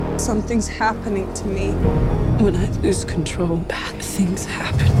Something's happening to me. When I lose control, bad things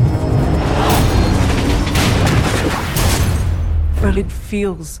happen. But it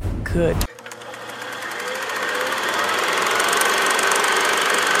feels good.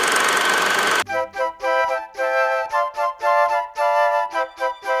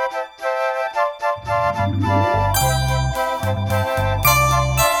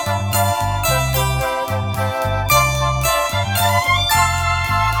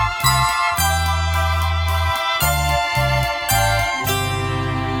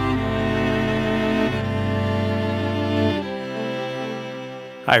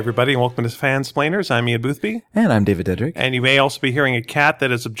 Hi, everybody, and welcome to Fansplainers. I'm Ian Boothby. And I'm David Dedrick. And you may also be hearing a cat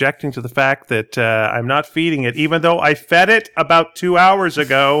that is objecting to the fact that I'm not feeding it, even though I fed it about 2 hours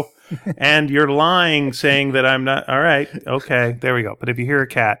ago, and you're lying saying that I'm not. All right, okay, there we go. But if you hear a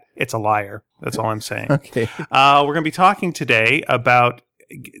cat, it's a liar. That's all I'm saying. Okay. We're going to be talking today about,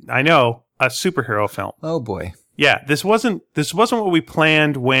 I know, a superhero film. Oh, boy. Yeah, this wasn't what we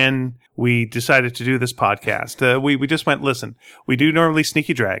planned when we decided to do this podcast. We just went, listen, we do normally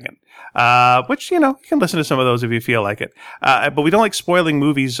Sneaky Dragon, which, you can listen to some of those if you feel like it. But we don't like spoiling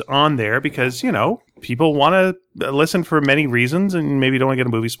movies on there because, people want to listen for many reasons and maybe don't want to get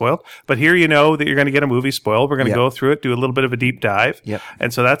a movie spoiled. But here you know that you're going to get a movie spoiled. We're going to go through it, do a little bit of a deep dive. Yep.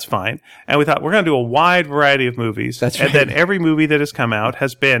 And so that's fine. And we thought we're going to do a wide variety of movies. That's right. And then every movie that has come out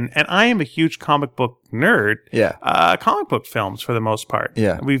has been, and I am a huge comic book nerd. Yeah. Comic book films for the most part.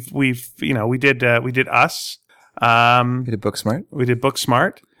 Yeah. We did Us. We did Booksmart. We did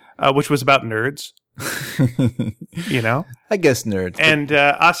Booksmart, which was about nerds. I guess nerds. And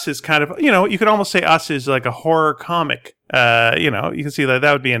Us is kind of, you could almost say Us is like a horror comic. You can see that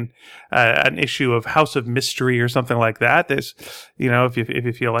would be an issue of House of Mystery or something like that. There's, if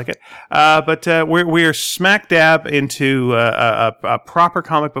you feel like it. But we're smack dab into a proper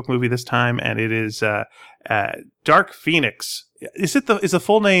comic book movie this time, and it is Dark Phoenix. Is the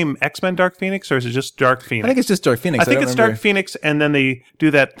full name X-Men Dark Phoenix, or is it just Dark Phoenix? I think it's just Dark Phoenix. I think it's Dark Phoenix, and then they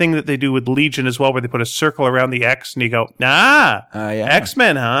do that thing that they do with Legion as well, where they put a circle around the X, and you go, yeah.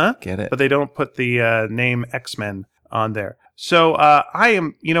 X-Men, huh? Get it. But they don't put the name X-Men on there. So I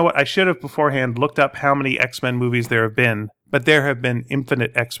am, I should have beforehand looked up how many X-Men movies there have been, but there have been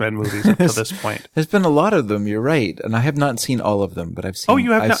infinite X-Men movies up to this point. There's been a lot of them, you're right, and I have not seen all of them, but I've seen,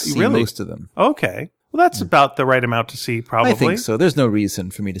 really? Most of them. Okay. Well, that's about the right amount to see, probably. I think so. There's no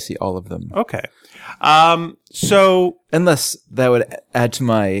reason for me to see all of them. Okay. So unless that would add to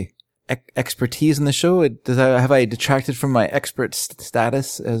my expertise in the show, have I detracted from my expert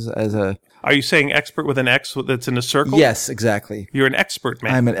status as a? Are you saying expert with an X that's in a circle? Yes, exactly. You're an expert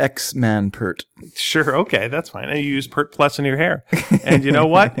man. I'm an X-man pert. Sure, okay, that's fine. And you use Pert Plus in your hair. And you know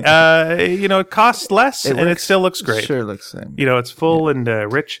what? It costs less and it still looks great. Sure looks same. It's full and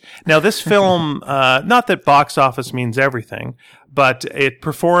rich. Now, this film, not that box office means everything, but it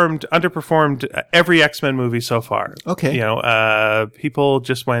underperformed every X-Men movie so far. Okay. People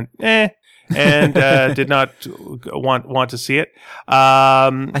just went, and did not want to see it.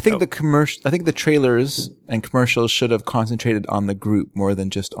 I think the trailers and commercials should have concentrated on the group more than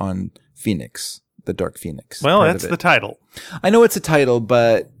just on Phoenix, the Dark Phoenix. Well, that's the title. I know it's a title,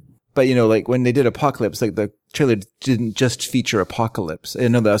 but like when they did Apocalypse, like the trailer didn't just feature Apocalypse. I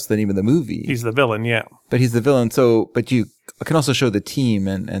know that's the name of the movie. He's the villain, yeah. But he's the villain. So, but you can also show the team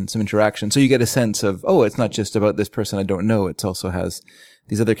and some interaction. So you get a sense of, it's not just about this person I don't know. It also has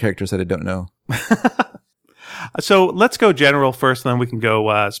these other characters that I don't know. So let's go general first, and then we can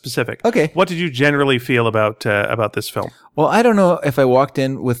go specific. Okay. What did you generally feel about this film? Well, I don't know if I walked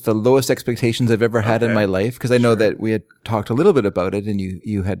in with the lowest expectations I've ever had in my life, because I know that we had talked a little bit about it, and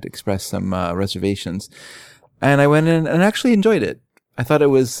you had expressed some reservations. And I went in and actually enjoyed it. I thought it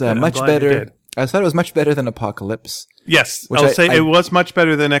was much better. I thought it was much better than Apocalypse. Yes, I'll say it was much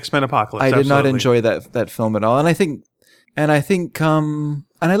better than X-Men Apocalypse. I did not enjoy that film at all, and I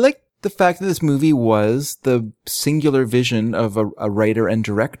like the fact that this movie was the singular vision of a writer and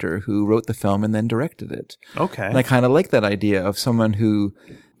director who wrote the film and then directed it. Okay. And I kind of like that idea of someone who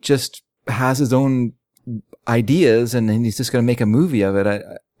just has his own ideas and he's just going to make a movie of it.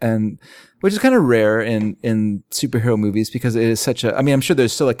 And which is kind of rare in superhero movies because it is such I'm sure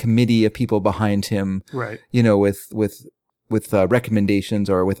there's still a committee of people behind him. Right. With recommendations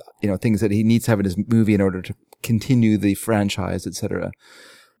or with, things that he needs to have in his movie in order to continue the franchise, etc.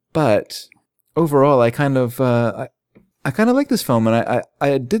 But overall, I kind of like this film, and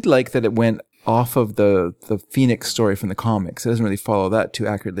I did like that it went off of the Phoenix story from the comics. It doesn't really follow that too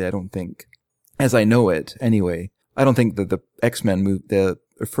accurately, I don't think, as I know it anyway. I don't think that the X-Men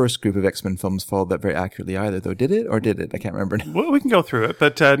first group of X-Men films followed that very accurately either, though. Did it, or did it? I can't remember now. Well, we can go through it,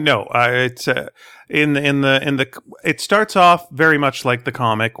 but no, it's it starts off very much like the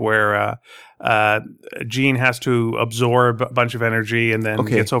comic where Jean has to absorb a bunch of energy and then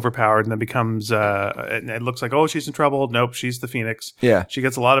gets overpowered and then becomes and it looks like, oh, she's in trouble. Nope, she's the Phoenix. Yeah, she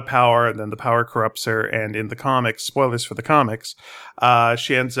gets a lot of power and then the power corrupts her. And in the comics, spoilers for the comics,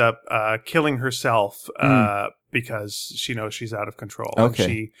 she ends up killing herself because she knows she's out of control.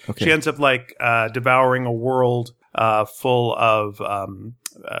 Okay. And she ends up like devouring a world full of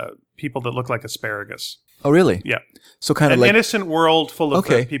people that look like asparagus. Oh, really? Yeah. So kind of an like innocent world full of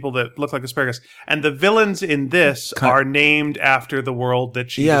people that look like asparagus. And the villains in this are named after the world that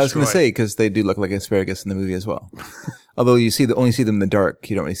she destroyed. I was going to say, because they do look like asparagus in the movie as well. Although you only see them in the dark.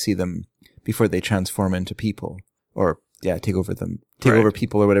 You don't really see them before they transform into people. Or, take over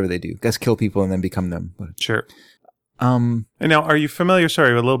people or whatever they do. I guess kill people and then become them. Sure. And now, are you familiar, with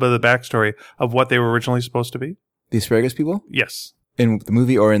a little bit of the backstory of what they were originally supposed to be? The asparagus people? Yes. In the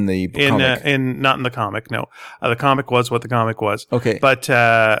movie or in the comic? Not in the comic, no. The comic was what the comic was. Okay. But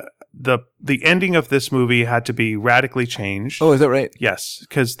the ending of this movie had to be radically changed. Oh, is that right? Yes,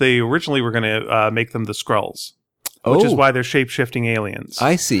 because they originally were going to make them the Skrulls, which is why they're shape-shifting aliens.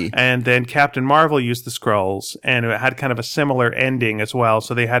 I see. And then Captain Marvel used the Skrulls, and it had kind of a similar ending as well,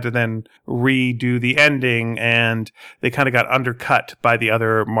 so they had to then redo the ending, and they kind of got undercut by the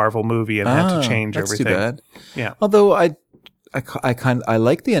other Marvel movie and had to change everything. That's too bad. Yeah. Although I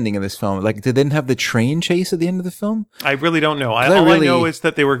like the ending of this film. Like, did they have the train chase at the end of the film? I really don't know. All I know is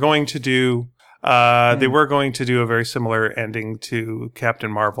that they were going to do a very similar ending to Captain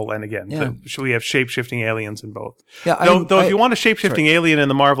Marvel, and again, we have shape-shifting aliens in both. Yeah, though if you want a shape-shifting alien in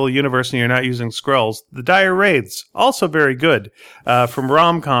the Marvel universe and you're not using Skrulls, the Dire Wraiths, also very good, from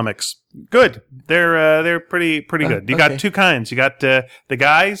Rom Comics. Good. They're pretty good. You got two kinds. You got the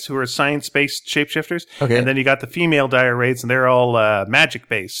guys who are science-based shapeshifters, and then you got the female Dire Wraiths, and they're all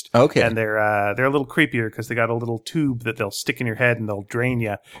magic-based. Okay. And they're a little creepier because they got a little tube that they'll stick in your head and they'll drain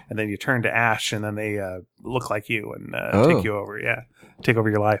you, and then you turn to ash, and then they look like you and take you over. Yeah, take over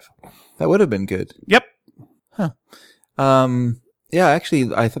your life. That would have been good. Yep. Huh. Yeah,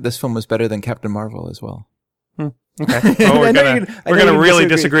 actually, I thought this film was better than Captain Marvel as well. Okay. Oh, we're gonna really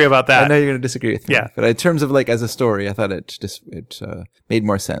disagree about that. I know you're gonna disagree with me. Yeah. But in terms of as a story, I thought it made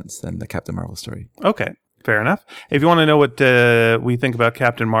more sense than the Captain Marvel story. Okay. Fair enough. If you want to know what we think about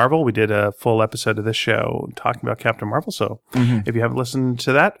Captain Marvel, we did a full episode of this show talking about Captain Marvel. So if you haven't listened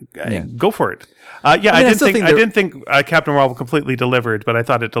to that, go for it. I didn't think Captain Marvel completely delivered, but I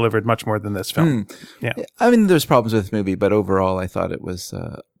thought it delivered much more than this film. Yeah. I mean, there's problems with the movie, but overall, I thought it was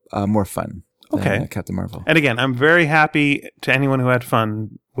more fun. Captain Marvel. And again, I'm very happy to anyone who had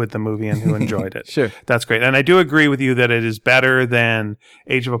fun with the movie and who enjoyed it. Sure. That's great. And I do agree with you that it is better than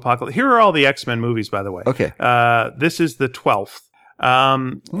Age of Apocalypse. Here are all the X-Men movies, by the way. Okay. This is the 12th.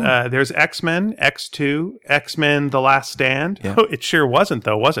 There's X-Men, X2, X-Men The Last Stand. Yeah. Oh, it sure wasn't,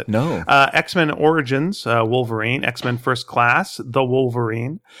 though, was it? No. X-Men Origins, Wolverine, X-Men First Class, The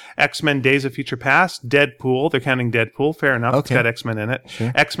Wolverine, X-Men Days of Future Past, Deadpool. They're counting Deadpool. Fair enough. Okay. It's got X-Men in it.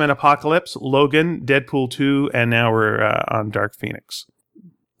 Sure. X-Men Apocalypse, Logan, Deadpool 2, and now we're on Dark Phoenix.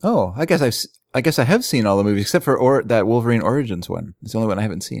 Oh, I guess I have seen all the movies except for that Wolverine Origins one. It's the only one I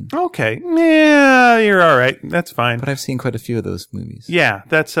haven't seen. Okay. Yeah, you're all right. That's fine. But I've seen quite a few of those movies. Yeah,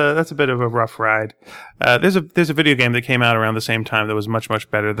 that's a bit of a rough ride. There's a video game that came out around the same time that was much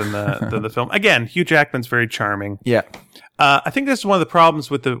better than the film. Again, Hugh Jackman's very charming. Yeah. I think this is one of the problems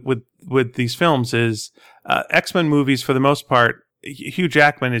with these films is X-Men movies for the most part. Hugh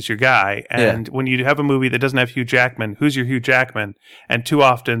Jackman is your guy, and when you have a movie that doesn't have Hugh Jackman, who's your Hugh Jackman? And too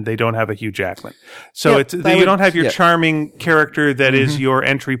often they don't have a Hugh Jackman, so you don't have your charming character that is your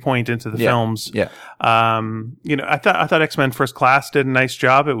entry point into the films. Yeah, I thought X-Men First Class did a nice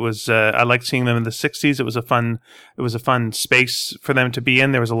job. It was I liked seeing them in the '60s. It was a fun space for them to be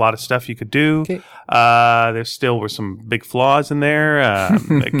in. There was a lot of stuff you could do. Okay. There still were some big flaws in there.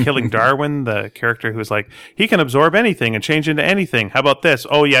 Killing Darwin, the character who was like, he can absorb anything and change into anything. How about this?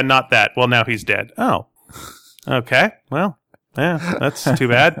 Oh, yeah, not that. Well, now he's dead. Oh, okay. Well, yeah, that's too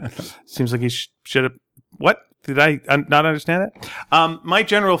bad. Seems like he should have. What? Did I not understand that? My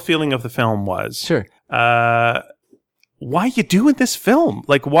general feeling of the film was, sure. Why are you doing this film?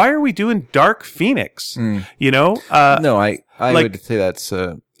 Like, why are we doing Dark Phoenix? You know? No, I would say that's.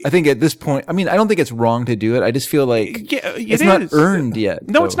 I think at this point, I mean, I don't think it's wrong to do it. I just feel like it's not earned yet.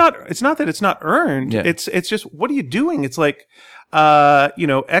 No, it's not. It's not that it's not earned. Yeah. It's just, what are you doing? It's like,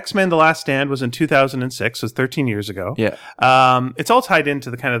 X-Men: The Last Stand was in 2006, so 13 years ago. Yeah. It's all tied into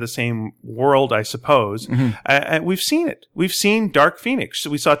the kind of the same world, I suppose. And we've seen it. We've seen Dark Phoenix. So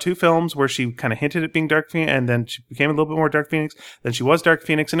we saw 2 films where she kind of hinted at being Dark Phoenix, and then she became a little bit more Dark Phoenix. Then she was Dark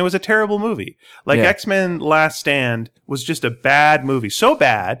Phoenix, and it was a terrible movie. Like X-Men: Last Stand was just a bad movie. So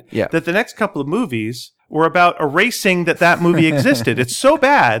bad that the next couple of movies were about erasing that movie existed. It's so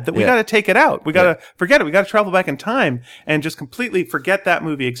bad that we got to take it out. We got to forget it. We got to travel back in time and just completely forget that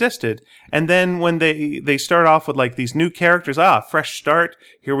movie existed. And then when they start off with like these new characters, fresh start.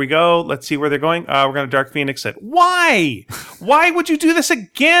 Here we go. Let's see where they're going. We're going to Dark Phoenix it. Why? Why would you do this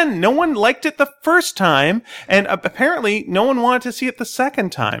again? No one liked it the first time. And apparently no one wanted to see it the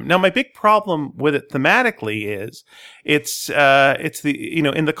second time. Now, my big problem with it thematically is it's in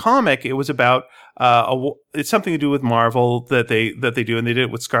the comic, it was about, it's something to do with Marvel that they do, and they did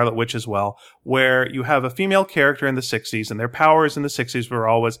it with Scarlet Witch as well, where you have a female character in the 60s, and their powers in the 60s were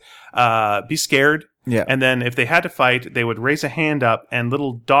always be scared. Yeah. And then if they had to fight, they would raise a hand up and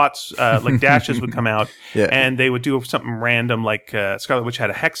little dots, like dashes would come out. Yeah. And they would do something random, like Scarlet Witch had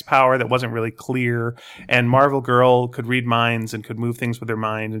a hex power that wasn't really clear. And Marvel Girl could read minds and could move things with her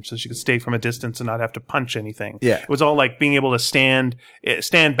mind. And so she could stay from a distance and not have to punch anything. Yeah. It was all like being able to stand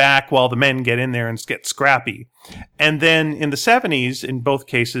back while the men get in there and get scrappy. And then in the 70s, in both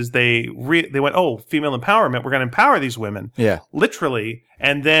cases, they went, female empowerment. We're going to empower these women. Yeah. Literally.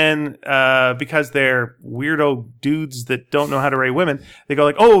 And then, because they're weirdo dudes that don't know how to rate women, they go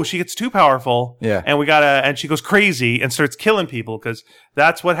like, she gets too powerful. Yeah. And she goes crazy and starts killing people because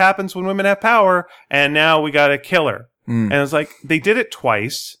that's what happens when women have power. And now we got to kill her. And it's like, they did it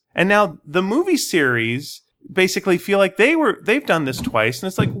twice. And now the movie series basically feel like they've done this twice. And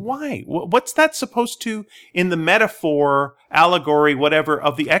it's like, why? What's that supposed to, in the metaphor, allegory, whatever,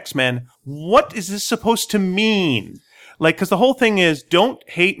 of the X-Men, what is this supposed to mean? Like, because the whole thing is, don't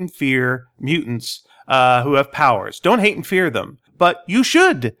hate and fear mutants who have powers. Don't hate and fear them. But you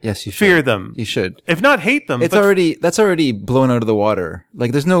should. Yes, you should. Fear them. You should. If not hate them. That's already blown out of the water.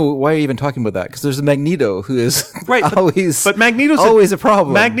 Like, why are you even talking about that? Because there's a Magneto who is but Magneto's always a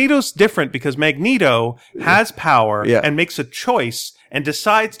problem. Magneto's different because Magneto has power and makes a choice and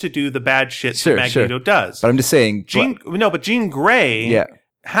decides to do the bad shit that Magneto does. But I'm just saying. But Jean Grey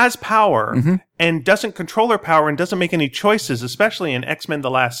has power and doesn't control her power and doesn't make any choices, especially in X-Men: The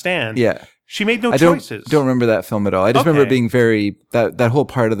Last Stand. Yeah. She made no choices. I don't remember that film at all. I just remember it being very, that whole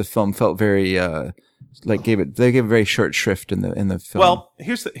part of the film felt very, they gave it very short shrift in the film. Well,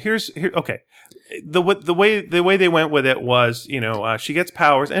 here's okay. The way they went with it was, she gets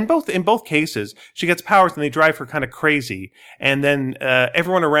powers, and in both cases, she gets powers and they drive her kind of crazy. And then,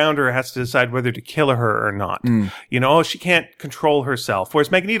 everyone around her has to decide whether to kill her or not. She can't control herself.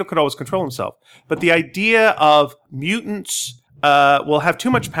 Whereas Magneto could always control himself. But the idea of mutants, will have too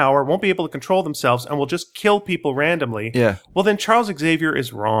much power, won't be able to control themselves, and will just kill people randomly. Yeah. Well, then Charles Xavier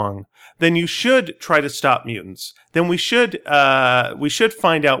is wrong. Then you should try to stop mutants. Then we should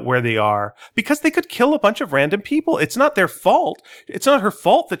find out where they are, because they could kill a bunch of random people. It's not their fault. It's not her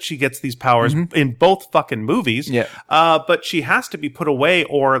fault that she gets these powers in both fucking movies. Yeah. But she has to be put away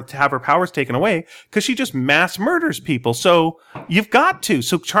or to have her powers taken away because she just mass murders people. So you've got to.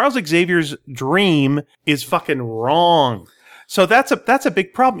 So Charles Xavier's dream is fucking wrong. So that's a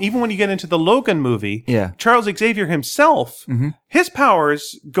big problem. Even when you get into the Logan movie, Charles Xavier himself, his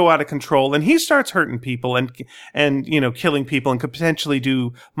powers go out of control and he starts hurting people and killing people and could potentially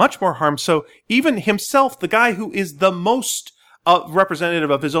do much more harm. So even himself, the guy who is the most representative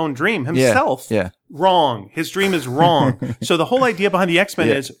of his own dream himself, wrong. His dream is wrong. So the whole idea behind the X-Men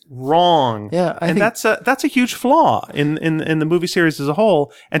is wrong. Yeah, I think that's a huge flaw in the movie series as a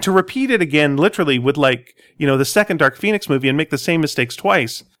whole. And to repeat it again, literally with the second Dark Phoenix movie and make the same mistakes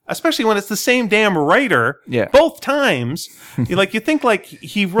twice, especially when it's the same damn writer both times. You think like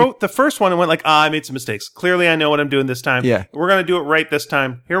he wrote the first one and went like, I made some mistakes. Clearly I know what I'm doing this time. Yeah. We're going to do it right this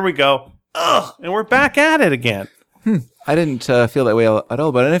time. Here we go. Ugh. And we're back at it again. I didn't feel that way at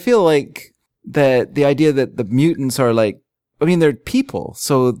all, but I feel like that the idea that the mutants are they're people,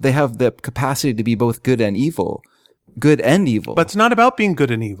 so they have the capacity to be both good and evil. Good and evil. But it's not about being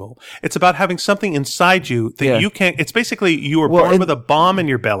good and evil. It's about having something inside you that you can't. It's basically you were born with a bomb in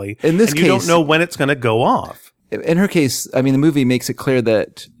your belly, in this case, you don't know when it's going to go off. In her case, the movie makes it clear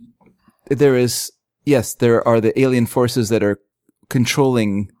that there are the alien forces that are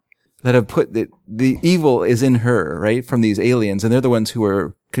controlling, that have put the evil is in her, right, from these aliens, and they're the ones who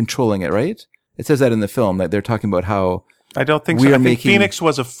are controlling it, right? It says that in the film, that they're talking about how I don't think so. I think Phoenix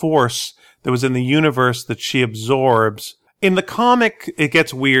was a force that was in the universe that she absorbs, In the comic, it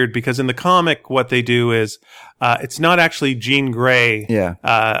gets weird because in the comic, what they do is it's not actually Jean Grey. Yeah.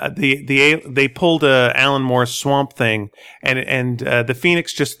 They pulled a Alan Moore Swamp Thing, and the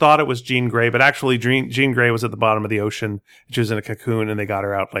Phoenix just thought it was Jean Grey, but actually Jean Grey was at the bottom of the ocean. She was in a cocoon, and they got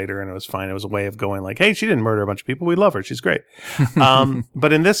her out later, and it was fine. It was a way of going like, hey, she didn't murder a bunch of people. We love her. She's great.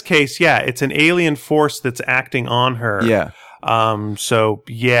 But in this case, yeah, it's an alien force that's acting on her. Yeah. So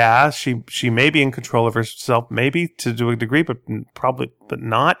yeah, she may be in control of herself, maybe to a degree, but probably, but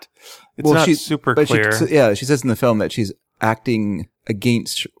not. It's not super clear. She says in the film that she's acting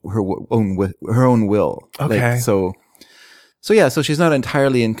against her own will. Okay. So she's not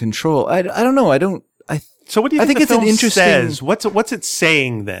entirely in control. I don't know. So what do you think the film says? What's it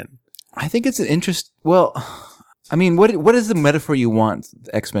saying then? I think it's an well, I mean, what is the metaphor you want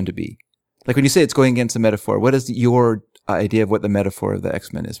X-Men to be? Like when you say it's going against the metaphor, what is your idea of what the metaphor of the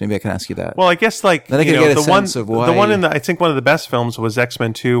X-Men is? Maybe I can ask you that. Well, I guess I think one of the best films was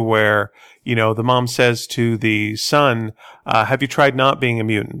X-Men 2, where, the mom says to the son, have you tried not being a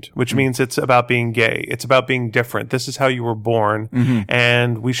mutant? Which means it's about being gay. It's about being different. This is how you were born.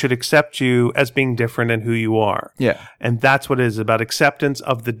 And we should accept you as being different and who you are. Yeah. And that's what it is, about acceptance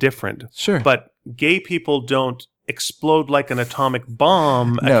of the different. Sure. But gay people don't explode like an atomic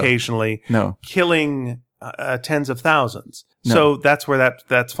bomb occasionally, killing tens of thousands. No. So that's where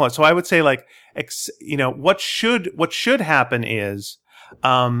that's flawed. So I would say what should happen is,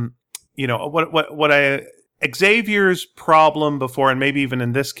 Xavier's problem before, and maybe even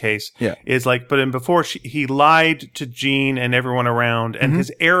in this case, is before he lied to Jean and everyone around, and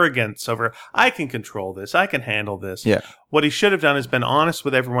his arrogance over, I can control this, I can handle this. Yeah. What he should have done is been honest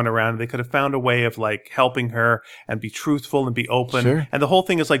with everyone around. They could have found a way of helping her and be truthful and be open. Sure. And the whole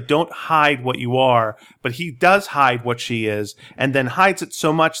thing is don't hide what you are, but he does hide what she is, and then hides it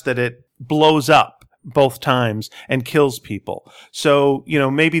so much that it blows up both times and kills people. So,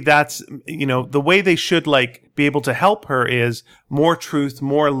 maybe that's, the way they should be able to help her is more truth,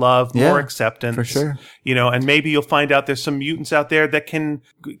 more love, more acceptance. For sure. And maybe you'll find out there's some mutants out there that can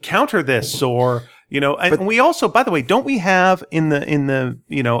counter this, or, and we also, by the way, don't we have in the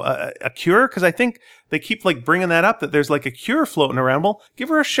a cure? Because I think they keep bringing that up, that there's a cure floating around. Well, give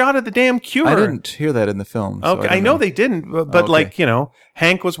her a shot of the damn cure. I didn't hear that in the film. Okay, I know they didn't, but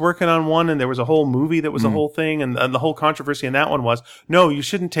Hank was working on one, and there was a whole movie that was a whole thing, and the whole controversy in that one was, no, you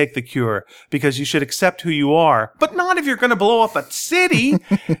shouldn't take the cure because you should accept who you are, but not if you're going to blow up a city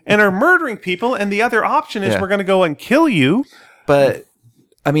and are murdering people. And the other option is we're going to go and kill you. But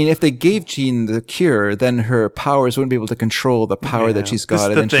I mean, if they gave Jean the cure, then her powers wouldn't be able to control the power that she's got.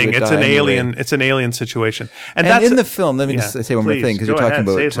 This is the thing. It's an alien. Anyway. It's an alien situation. And that's in the film. Let me just say one more thing, because you're talking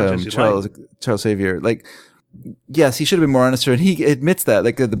about Charles Xavier. Yes, he should have been more honest, and he admits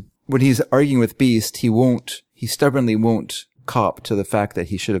that. When he's arguing with Beast, he stubbornly won't cop to the fact that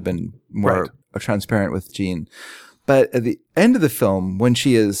he should have been more transparent with Jean. But at the end of the film, when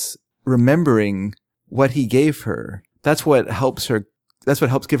she is remembering what he gave her, that's what helps her. That's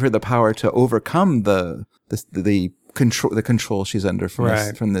what helps give her the power to overcome the control she's under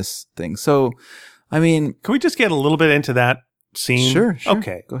from this thing. So, I mean, can we just get a little bit into that scene? Sure.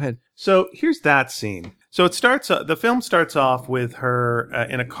 Okay, go ahead. So here's that scene. So the film starts off with her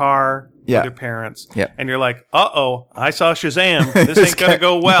in a car with her parents. Yeah. And you're like, uh-oh, I saw Shazam. This ain't going to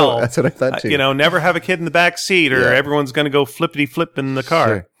go well. No, that's what I thought too. Never have a kid in the back seat, or everyone's going to go flippity-flip in the car.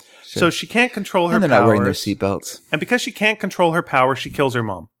 Sure. So she can't control her powers. And they're not wearing their seatbelts. And because she can't control her power, she kills her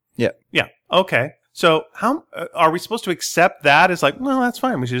mom. Yeah. Yeah. Okay. So how are we supposed to accept that as well, that's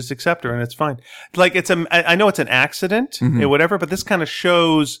fine. We should just accept her and it's fine. I know it's an accident or whatever, but this kind of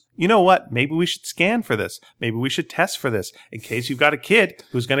shows, you know what? Maybe we should scan for this. Maybe we should test for this in case you've got a kid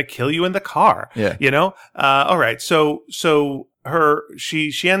who's going to kill you in the car. Yeah. All right. So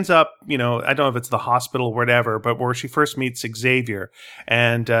she ends up, I don't know if it's the hospital or whatever, but where she first meets Xavier,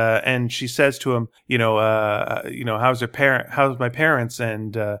 and she says to him, how's my parents?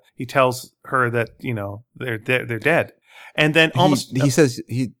 And he tells her that, they're dead. And then he says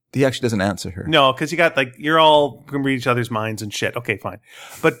he actually doesn't answer her. No, because you got you're all going to read each other's minds and shit. Okay, fine.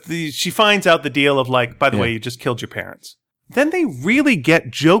 But she finds out the deal of by the way, you just killed your parents. Then they really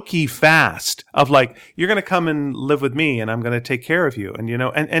get jokey fast of you're going to come and live with me and I'm going to take care of you. And,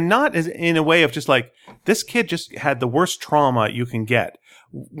 and not as in a way of just this kid just had the worst trauma you can get.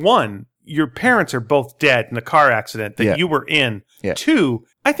 One, your parents are both dead in a car accident that you were in. Yeah. 2,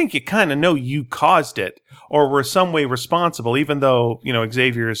 I think you kind of know you caused it or were some way responsible, even though,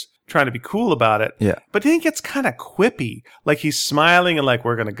 Xavier's trying to be cool about it. Yeah. But then he gets kind of quippy. Like he's smiling and like,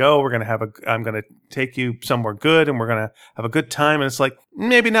 I'm going to take you somewhere good and we're going to have a good time. And it's like,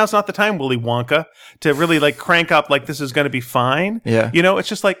 maybe now's not the time, Willy Wonka, to really like crank up like this is going to be fine. Yeah. It's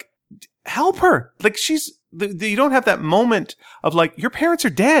just like, help her. Like you don't have that moment of like, your parents are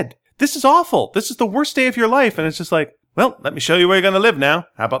dead. This is awful. This is the worst day of your life. And it's just like, well, let me show you where you're going to live now.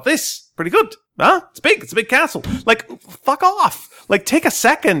 How about this? Pretty good. Huh? It's big. It's a big castle. Like, fuck off. Like, take a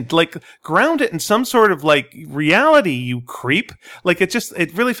second. Like, ground it in some sort of, like, reality, you creep. Like, it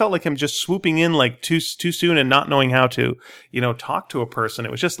really felt like him just swooping in, like, too soon and not knowing how to, talk to a person.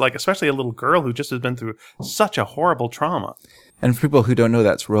 It was just, like, especially a little girl who just has been through such a horrible trauma. And for people who don't know,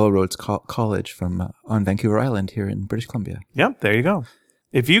 that's Royal Roads College on Vancouver Island here in British Columbia. Yep, there you go.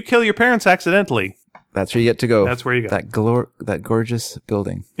 If you kill your parents accidentally... That's where you get to go. That's where you go. That gorgeous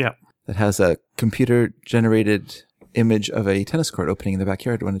building. Yeah. That has a computer-generated image of a tennis court opening in the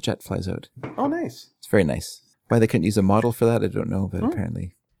backyard when a jet flies out. Oh, nice. It's very nice. Why they couldn't use a model for that, I don't know, but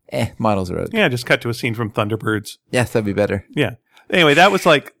apparently... models are out. Yeah, just cut to a scene from Thunderbirds. Yes, that'd be better. Yeah. Anyway, that was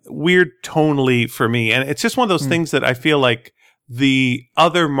like weird tonally for me. And it's just one of those things that I feel like the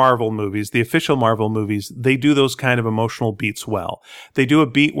other Marvel movies, the official Marvel movies, they do those kind of emotional beats well. They do a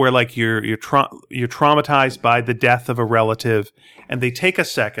beat where like you're traumatized by the death of a relative, and they take a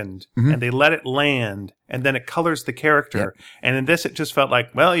second and they let it land, and then it colors the character. Yeah. And in this, it just felt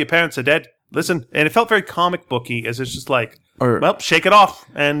like, well, your parents are dead. Listen, and it felt very comic booky, as it's just like, well, shake it off,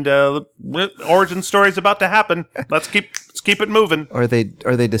 and origin story's about to happen. Let's keep it moving. Or they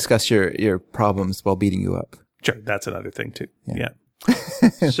discuss your problems while beating you up. Sure, that's another thing too. Yeah.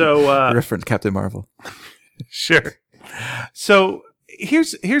 So reference Captain Marvel. Sure. So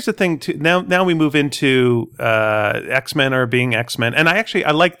here's the thing too. Now we move into X-Men are being X-Men, and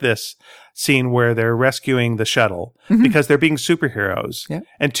I like this scene where they're rescuing the shuttle because they're being superheroes. Yeah.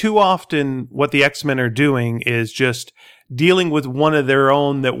 And too often what the X-Men are doing is just dealing with one of their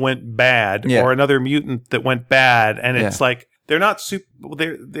own that went bad or another mutant that went bad, and it's like they're not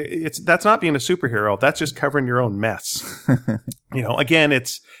that's not being a superhero. That's just covering your own mess. Again,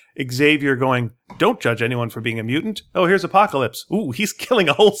 it's Xavier going, don't judge anyone for being a mutant. Oh, here's Apocalypse. Ooh, he's killing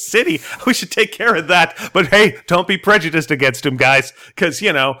a whole city. We should take care of that. But hey, don't be prejudiced against him, guys, because,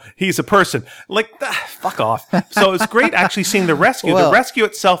 he's a person. Like, fuck off. So it's great actually seeing the rescue. The rescue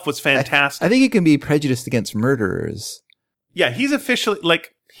itself was fantastic. I think you can be prejudiced against murderers. Yeah, he's officially,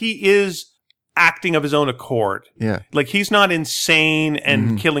 like, he is acting of his own accord. Yeah. Like, he's not insane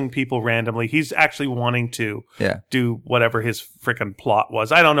and killing people randomly. He's actually wanting to do whatever his freaking plot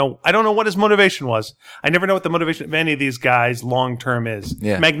was. I don't know what his motivation was. I never know what the motivation of any of these guys long term is.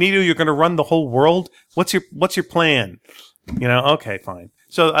 Yeah. Magneto, you're going to run the whole world? What's your plan? Okay, fine.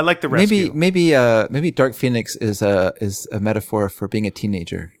 So I like the rescue. Maybe Dark Phoenix is a metaphor for being a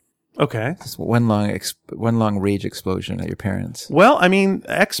teenager. Okay. Just one long rage explosion at your parents. Well, I mean,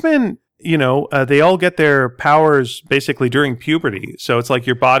 X-Men, they all get their powers basically during puberty. So it's like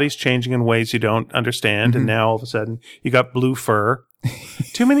your body's changing in ways you don't understand. And now all of a sudden you got blue fur.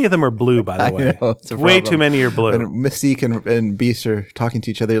 Too many of them are blue, by the way. I know, it's a way problem. too many are blue. And Mystique and Beast are talking to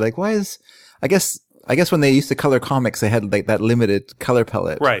each other like, why is, I guess when they used to color comics, they had like that limited color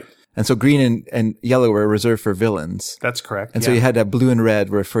palette. Right. And so green and yellow were reserved for villains. That's correct. And so you had that blue and red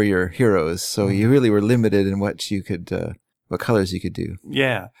were for your heroes. So you really were limited in what you could, what colors you could do.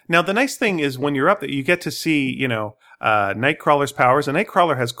 Yeah. Now, the nice thing is when you're up there, you get to see, Nightcrawler's powers. And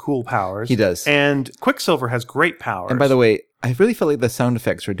Nightcrawler has cool powers. He does. And Quicksilver has great powers. And by the way, I really felt like the sound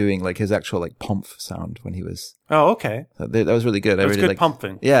effects were doing like his actual like pump sound when he was. Oh, okay. That was really good. It was really good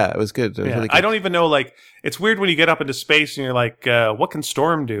pumping. Yeah, it was good. It was really good. I don't even know, like, it's weird when you get up into space and you're like, what can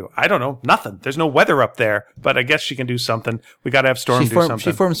Storm do? I don't know. Nothing. There's no weather up there, but I guess she can do something. We got to have Storm do something.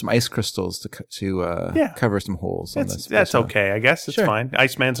 She formed some ice crystals to cover some holes. That's okay, I guess. It's fine.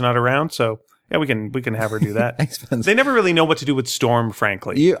 Iceman's not around, so yeah, we can have her do that. They never really know what to do with Storm,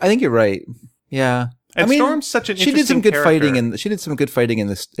 frankly. I think you're right. Yeah. And Storm's such an interesting She did some good character. she did some good fighting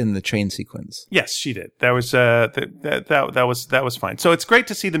in the train sequence. Yes, she did. That was that was fine. So it's great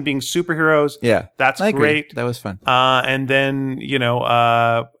to see them being superheroes. Yeah, that's I great. Agree. That was fun. And then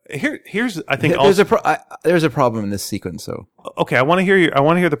here's I think there's a problem in this sequence. So okay, I want to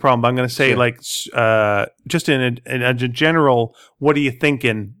hear the problem. But I'm going to say just in a general, what are you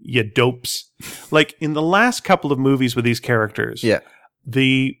thinking, you dopes? Like in the last couple of movies with these characters,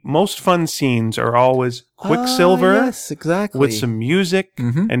 the most fun scenes are always Quicksilver yes, exactly. with some music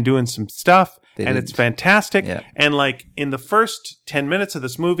and doing some stuff. and it's fantastic. Yeah. And like in the first 10 minutes of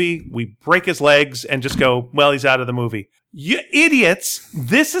this movie, we break his legs and just go, well, he's out of the movie. You idiots!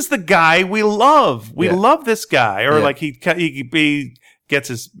 This is the guy we love. We love this guy. Or like he gets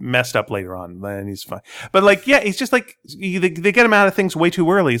his messed up later on, and he's fine. But like, yeah, he's just like they get him out of things way too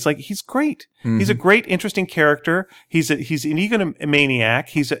early. It's like he's great. Mm-hmm. He's a great, interesting character. He's an egomaniac.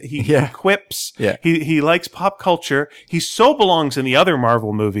 He quips. Yeah. He likes pop culture. He so belongs in the other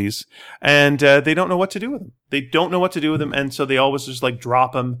Marvel movies, and they don't know what to do with him. They don't know what to do with him, and so they always just like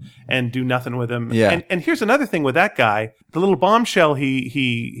drop him and do nothing with him. Yeah. And here's another thing with that guy: the little bombshell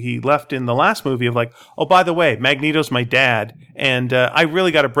he left in the last movie of like, oh, by the way, Magneto's my dad, and I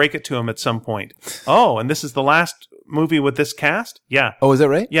really got to break it to him at some point. Oh, and this is the last movie with this cast? Yeah. Oh, is that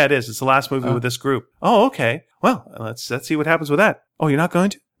right? Yeah, it is. It's the last movie with this group. Oh, okay. Well, let's see what happens with that. Oh, you're not going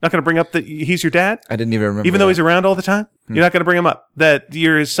to? Not going to bring up that he's your dad? I didn't even remember. Even though he's around all the time? You're not going to bring him up that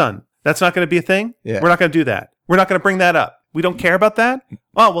you're his son. That's not going to be a thing? Yeah. We're not going to do that. We're not going to bring that up. We don't care about that?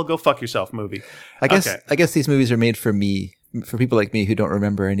 Oh, well, go fuck yourself, movie. I guess these movies are made for me, for people like me who don't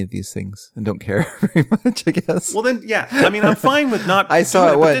remember any of these things and don't care very much, I guess. Well, then, yeah. I mean, I'm fine with not I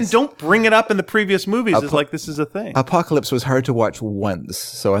saw it once. But then don't bring it up in the previous movies. It's like this is a thing. Apocalypse was hard to watch once,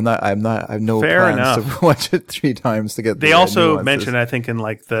 so I have no Fair plans enough. to watch it 3 times to get They also mentioned, I think, in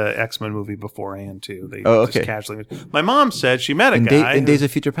like the X-Men movie beforehand, too. They just casually. My mom said she met a guy. In Days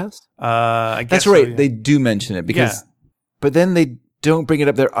of Future Past? I guess that's right. So, yeah. They do mention it because, but then they don't bring it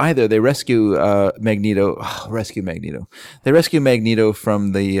up there either. They rescue Magneto. Oh, rescue Magneto. They rescue Magneto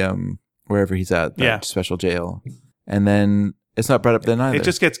from the wherever he's at, that special jail, and then it's not brought up then either. It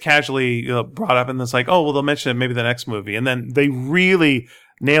just gets casually brought up, and it's like, oh, well, they'll mention it maybe the next movie, and then they really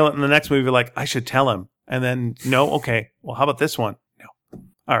nail it in the next movie. Like, I should tell him, and then no, okay, well, how about this one? No,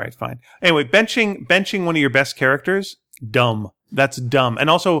 all right, fine. Anyway, benching one of your best characters, dumb. That's dumb, and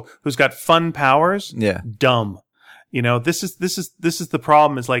also who's got fun powers, dumb. You know, this is the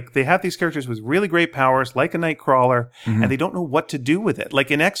problem is like they have these characters with really great powers like a Nightcrawler and they don't know what to do with it.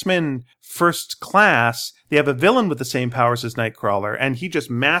 Like in X-Men First Class, they have a villain with the same powers as Nightcrawler and he just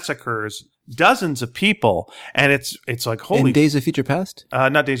massacres dozens of people and it's like holy. In Days of Future Past?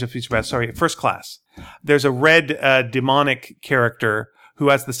 Not Days of Future Past, sorry, First Class. There's a red demonic character who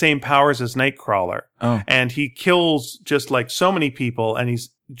has the same powers as Nightcrawler. Oh. And he kills just like so many people and he's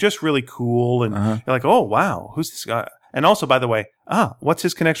just really cool. And you're like, oh, wow, who's this guy? And also, by the way, what's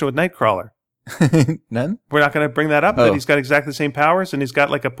his connection with Nightcrawler? None? We're not going to bring that up, but he's got exactly the same powers and he's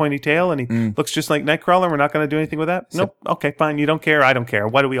got like a pointy tail and he looks just like Nightcrawler. We're not going to do anything with that? Nope. Okay, fine. You don't care. I don't care.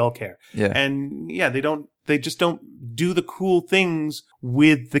 Why do we all care? Yeah. And yeah, they just don't do the cool things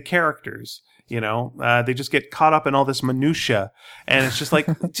with the characters. You know, they just get caught up in all this minutia, and it's just like,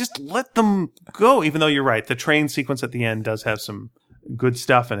 just let them go. Even though you're right, the train sequence at the end does have some good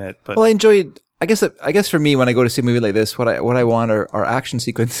stuff in it. But well, I enjoyed. I guess for me, when I go to see a movie like this, what I want are action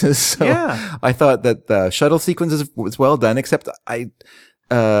sequences. So I thought that the shuttle sequence was well done, except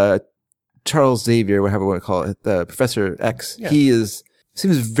Charles Xavier, whatever you want to call it, Professor X, he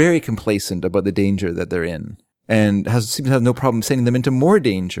seems very complacent about the danger that they're in. And seems to have no problem sending them into more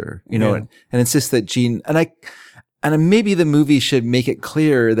danger, you know, and insists that Jean and maybe the movie should make it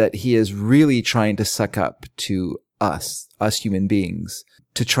clear that he is really trying to suck up to us human beings,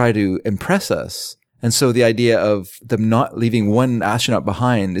 to try to impress us. And so the idea of them not leaving one astronaut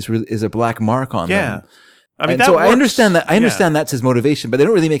behind is a black mark on them. I mean, I understand that. I understand that's his motivation, but they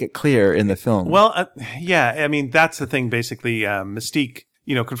don't really make it clear in the film. Well, I mean, that's the thing. Basically, Mystique,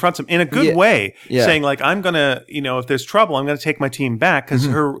 you know, confronts him in a good way, saying like, I'm going to, you know, if there's trouble, I'm going to take my team back because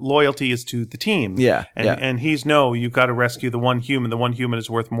her loyalty is to the team. And he's no, you've got to rescue the one human. The one human is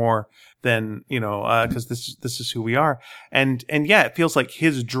worth more than, you know, because this is who we are. And it feels like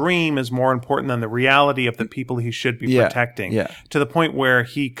his dream is more important than the reality of the people he should be protecting to the point where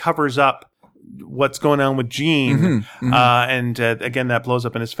he covers up what's going on with Jean, and again that blows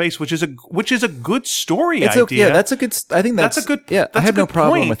up in his face, which is a good story idea. That's a good. I think that's a good. Yeah, I have no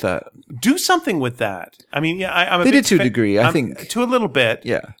problem with that. Do something with that. I mean, they did to a degree. I think to a little bit.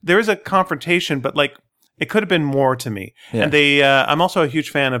 Yeah, there is a confrontation, but like it could have been more to me. Yeah. And I'm also a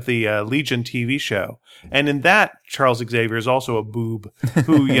huge fan of the Legion TV show, and in that Charles Xavier is also a boob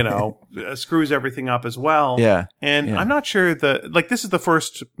who you know screws everything up as well. Yeah, and I'm not sure this is the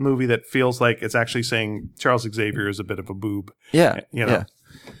first movie that feels like it's actually saying Charles Xavier is a bit of a boob. Yeah, you know.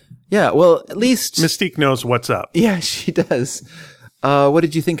 Yeah. Well, at least Mystique knows what's up. Yeah, she does. What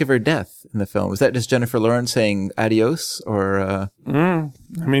did you think of her death in the film? Was that just Jennifer Lawrence saying adios, or? I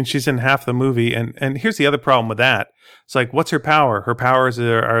mean, she's in half the movie, and here's the other problem with that. It's like, what's her power? Her powers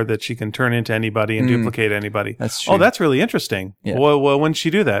are that she can turn into anybody and duplicate anybody. That's true. Oh, that's really interesting. Yeah. Well, when did she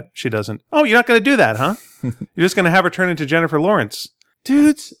do that? She doesn't. Oh, you're not going to do that, huh? You're just going to have her turn into Jennifer Lawrence.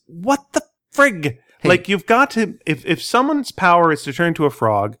 Dudes, what the frig? Hey. Like, you've got to, if someone's power is to turn into a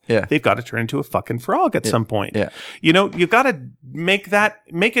frog, Yeah. they've got to turn into a fucking frog at some point. Yeah. You know, you've got to make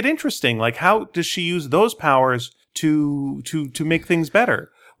it interesting. Like, how does she use those powers to make things better?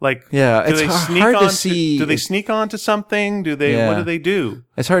 Like, Yeah, do it's they sneak hard to on see- Do they sneak onto something? What do they do?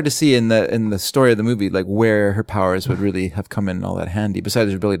 It's hard to see in the story of the movie, like where her powers would really have come in all that handy. Besides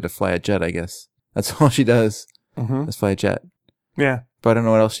her ability to fly a jet, I guess that's all she does. Is fly a jet. Yeah. But I don't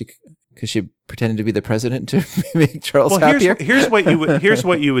know what else because she pretended to be the president to make Charles happier. Here's what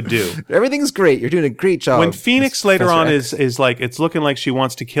you would do. Everything's great. You're doing a great job. When Phoenix later on Professor X. is like, it's looking like she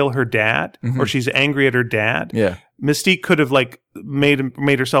wants to kill her dad, or she's angry at her dad. Yeah. Mystique could have like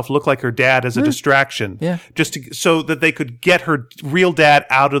made herself look like her dad as a distraction, Yeah. so that they could get her real dad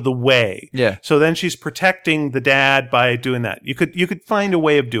out of the way. Yeah. So then she's protecting the dad by doing that. You could find a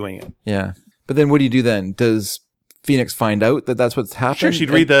way of doing it. Yeah. But then what do you do then? Does Phoenix find out that that's what's happened? Sure, she'd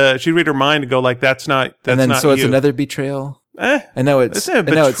read her mind and go like, "That's not." And then not so it's you. another betrayal. And now it's a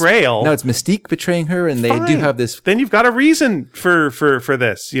betrayal. Now it's Mystique betraying her, and they do Fine. have this. Then you've got a reason for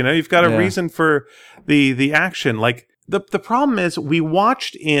this. You know, you've got a Yeah. reason for the action. Like the problem is, we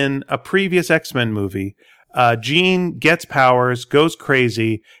watched in a previous X-Men movie, Jean gets powers, goes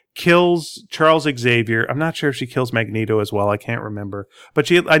crazy, kills Charles Xavier. I'm not sure if she kills Magneto as well. I can't remember, but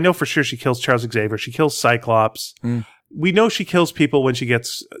I know for sure she kills Charles Xavier. She kills Cyclops. We know she kills people when she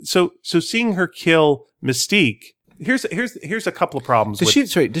gets so seeing her kill Mystique. Here's a couple of problems.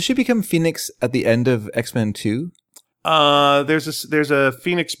 Does she become Phoenix at the end of X-Men 2? There's a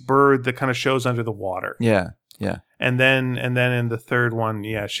Phoenix bird that kind of shows under the water. Yeah. Yeah. And then in the third one,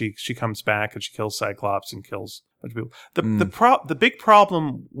 yeah, she comes back and she kills Cyclops and kills a bunch of people. The big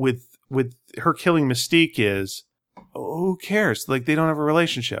problem with her killing Mystique is, who cares? Like, they don't have a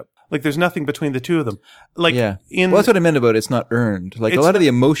relationship. Like, there's nothing between the two of them. Like, Well, that's what I meant about it's not earned. Like, a lot of the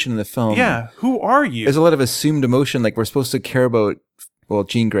emotion in the film. Yeah, who are you? There's a lot of assumed emotion. Like, we're supposed to care about,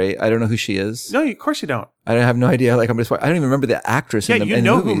 Jean Grey. I don't know who she is. No, of course you don't. I have no idea. Like, I don't even remember the actress in the movies. Yeah, you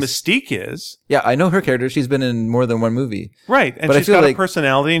know who Mystique is. Yeah, I know her character. She's been in more than one movie. Right, and but she's got a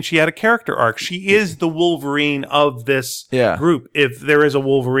personality, and she had a character arc. She is the Wolverine of this group, if there is a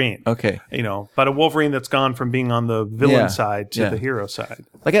Wolverine. Okay. You know, but a Wolverine that's gone from being on the villain side to the hero side.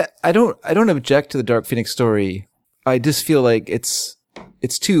 Like, I don't object to the Dark Phoenix story. I just feel like it's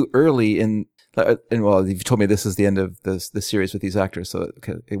too early in. And well, you've told me this is the end of the series with these actors, so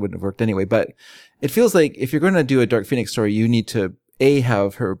it wouldn't have worked anyway. But it feels like if you're going to do a Dark Phoenix story, you need to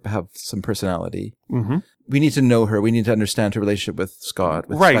have her have some personality. Mm-hmm. We need to know her. We need to understand her relationship with Scott,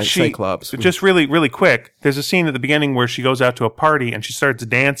 with Cyclops. Just really, really quick. There's a scene at the beginning where she goes out to a party and she starts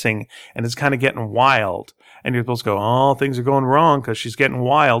dancing, and it's kind of getting wild. And you're supposed to go, oh, things are going wrong because she's getting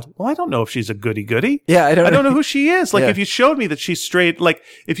wild. Well, I don't know if she's a goody-goody. Yeah, I don't know who she is. Like, if you showed me that she's straight, like,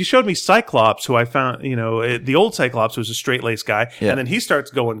 if you showed me Cyclops, who I found, the old Cyclops was a straight-laced guy, and then he starts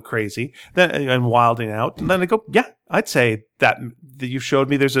going crazy and wilding out, and then I go, yeah, I'd say that you showed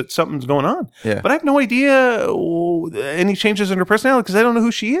me something's going on. Yeah. But I have no idea any changes in her personality because I don't know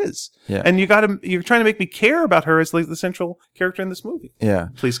who she is. Yeah. And you're trying to make me care about her as like the central character in this movie. Yeah.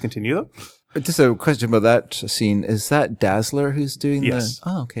 Please continue, though. Just a question about that scene. Is that Dazzler who's doing Yes.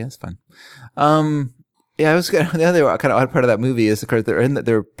 Oh, okay. That's fine. Yeah, the other kind of odd part of that movie is, of course,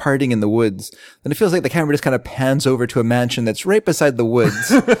 they're partying in the woods. And it feels like the camera just kind of pans over to a mansion that's right beside the woods.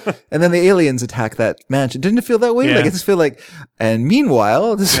 And then the aliens attack that mansion. Didn't it feel that way? Yeah. Like, it just feel like, and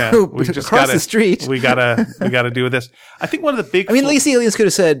meanwhile, across the street. We gotta do with this. I think one of the big, I mean, at least the aliens could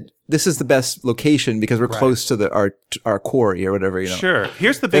have said, this is the best location because we're close to our quarry or whatever, Sure.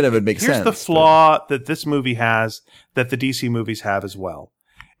 Here's the big, Then it would make sense, the flaw that this movie has that the DC movies have as well.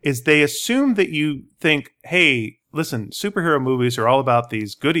 Is they assume that you think, hey, listen, superhero movies are all about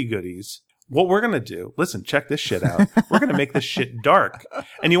these goodies. What we're going to do, listen, check this shit out. We're going to make this shit dark.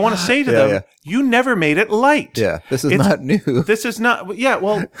 And you want to say to them, you never made it light. Yeah, this is not new. This is not,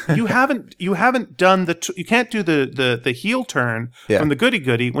 well, you haven't done you can't do the heel turn from the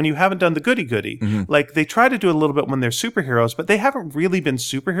goody when you haven't done the goody. Mm-hmm. Like, they try to do a little bit when they're superheroes, but they haven't really been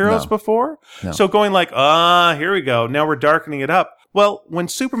superheroes before. No. So going like, here we go. Now we're darkening it up. Well, when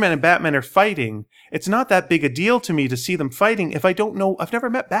Superman and Batman are fighting, it's not that big a deal to me to see them fighting if I don't know. I've never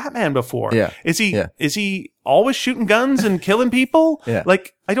met Batman before. Yeah. Is he always shooting guns and killing people? Yeah.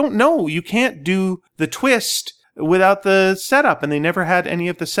 Like, I don't know. You can't do the twist without the setup, and they never had any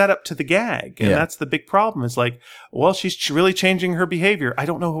of the setup to the gag. And that's the big problem. Is like, well, she's really changing her behavior. I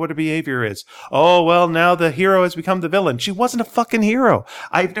don't know what her behavior is. Oh, well, now the hero has become the villain. She wasn't a fucking hero.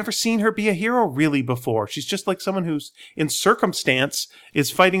 I've never seen her be a hero really before. She's just like someone who's in circumstance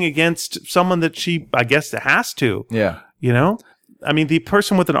is fighting against someone that she, I guess, has to. Yeah. You know? I mean, the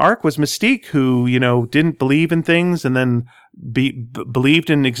person with an arc was Mystique, who, you know, didn't believe in things and then believed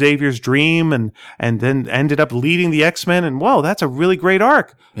in Xavier's dream and then ended up leading the X-Men. And whoa, that's a really great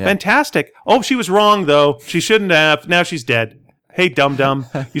arc. Yeah. Fantastic. Oh, she was wrong, though. She shouldn't have. Now she's dead. Hey, dum-dum.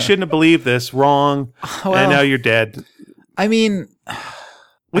 You shouldn't have believed this. Wrong. Well, and now you're dead. I mean...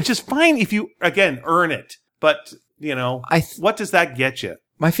 Which is fine if you, again, earn it. But, you know, what does that get you?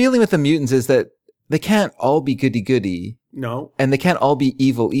 My feeling with the mutants is that they can't all be goody-goody. No. And they can't all be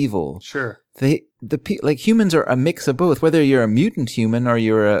evil. Sure. Like humans are a mix of both. Whether you're a mutant human or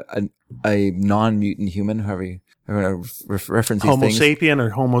you're a non-mutant human, however you reference these Homo things. sapien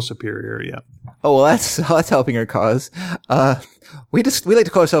or Homo superior, yeah. Oh, well, that's helping our cause. We like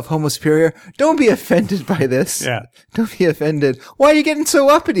to call ourselves Homo superior. Don't be offended by this. Yeah. Don't be offended. Why are you getting so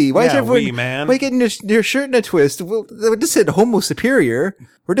uppity? Why is everyone? Man. Why are you getting your shirt in a twist? Well, we just said Homo superior.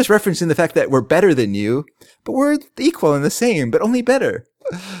 We're just referencing the fact that we're better than you, but we're equal and the same, but only better.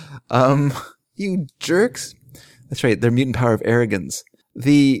 You jerks. That's right. Their mutant power of arrogance.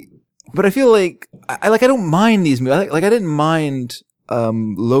 But I feel like I don't mind these movies. I didn't mind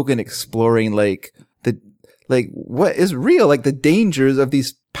Logan exploring what is real, like the dangers of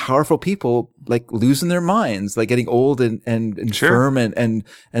these powerful people like losing their minds, like getting old and infirm and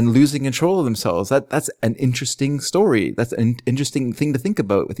losing control of themselves. That's an interesting story. That's an interesting thing to think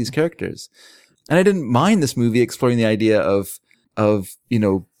about with these characters. And I didn't mind this movie exploring the idea of you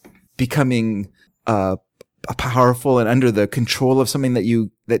know, becoming powerful and under the control of something that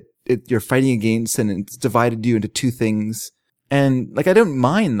you're fighting against, and it's divided you into two things. And like, I don't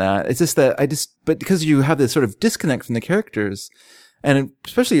mind that. It's just that but because you have this sort of disconnect from the characters, and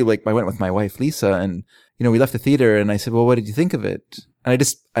especially like I went with my wife, Lisa, and, you know, we left the theater and I said, well, what did you think of it? And I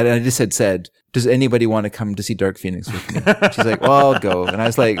just said, does anybody want to come to see Dark Phoenix with me? She's like, well, I'll go. And I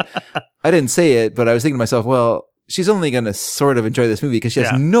was like, I didn't say it, but I was thinking to myself, well, she's only going to sort of enjoy this movie because she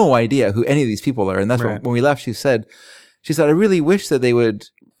has no idea who any of these people are. And that's when we left, she said, I really wish that they would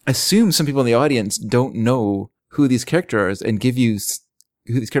assume some people in the audience don't know who these characters are and give you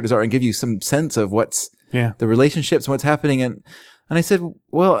some sense of what's the relationships and what's happening. And I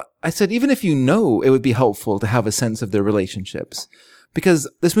said, even if you know, it would be helpful to have a sense of their relationships, because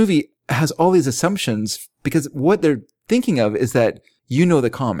this movie has all these assumptions, because what they're thinking of is that you know the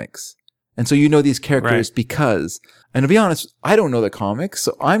comics. And so you know these characters and to be honest, I don't know the comics,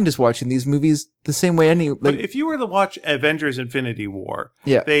 so I'm just watching these movies the same way but if you were to watch Avengers Infinity War,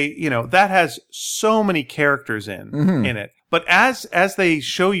 they, you know, that has so many characters in it. But as they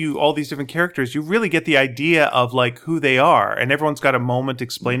show you all these different characters, you really get the idea of like who they are, and everyone's got a moment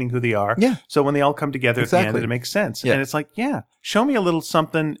explaining who they are. Yeah. So when they all come together at the end, it makes sense. Yeah. And it's like, show me a little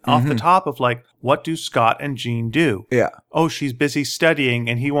something off the top of like, what do Scott and Jean do? Yeah. Oh, she's busy studying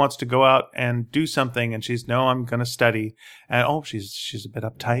and he wants to go out and do something, and she's, no, I'm going to study. And oh, she's a bit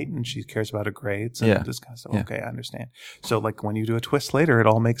uptight and she cares about her grades and this kind of stuff. Okay, I understand. So like when you do a twist later, it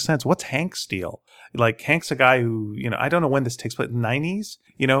all makes sense. What's Hank's deal? Like Hank's a guy who, you know, I don't know when this takes place, 90s?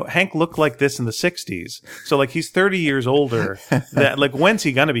 You know, Hank looked like this in the 60s. So like he's 30 years older. That like, when's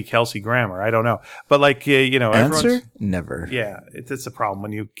he going to be Kelsey Grammer? I don't know. But like, you know, answer? Never. Yeah. It's a problem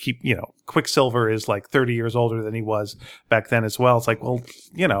when you keep, you know, Quicksilver is like 30 years older than he was back then as well. It's like, well,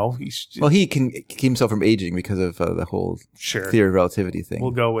 you know, he can keep himself from aging because of the whole theory of relativity thing.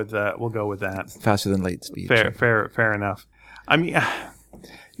 We'll go with that. Faster than light speed. Fair enough. I mean,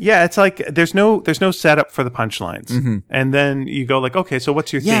 yeah, it's like there's no setup for the punchlines, and then you go like, okay, so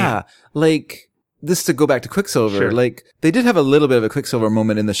what's your theme? Yeah, like this to go back to Quicksilver. Like they did have a little bit of a Quicksilver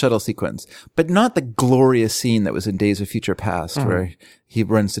moment in the shuttle sequence, but not the glorious scene that was in Days of Future Past, where he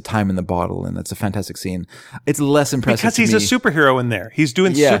runs to time in the bottle, and that's a fantastic scene. It's less impressive because he's a superhero in there. He's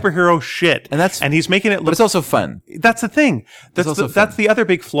doing superhero shit, and he's making it look. But it's also fun. That's the thing. That's the other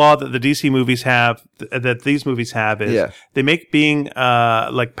big flaw that the DC movies have. That these movies have is they make being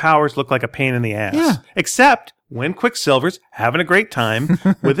like powers look like a pain in the ass. Yeah. Except when Quicksilver's having a great time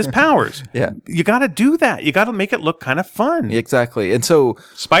with his powers. You got to do that. You got to make it look kind of fun. Exactly. And so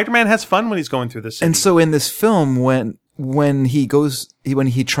Spider-Man has fun when he's going through the city. And so in this film, when he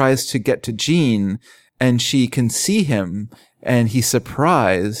tries to get to Jean and she can see him and he's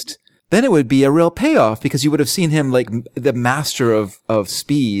surprised, then it would be a real payoff, because you would have seen him like the master of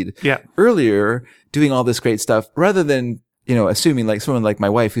speed earlier doing all this great stuff, rather than assuming like someone like my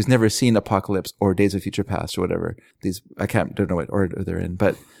wife who's never seen Apocalypse or Days of Future Past or whatever, don't know what order they're in,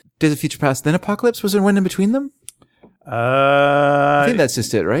 but Days of Future Past, then Apocalypse, was there one in between them? I think that's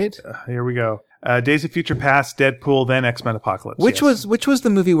just it, right? Here we go. Days of Future Past, Deadpool, then X-Men Apocalypse. Which was the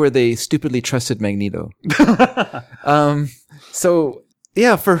movie where they stupidly trusted Magneto? So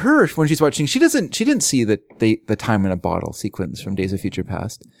yeah, for her, when she's watching, she didn't see the time in a bottle sequence from Days of Future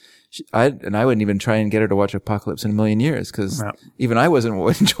Past. I wouldn't even try and get her to watch Apocalypse in a million years, because even I wasn't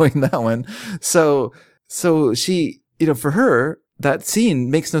enjoying that one. So she, for her, that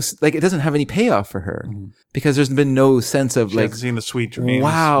scene makes no, like, it doesn't have any payoff for her, because there's been no sense of, like, seen the sweet dreams.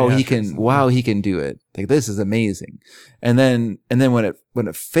 Wow, he can do it. Like, this is amazing. And then when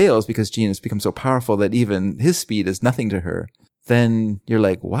it fails, because Jean has become so powerful that even his speed is nothing to her, then you're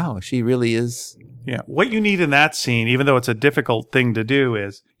like, wow, she really is. Yeah. What you need in that scene, even though it's a difficult thing to do,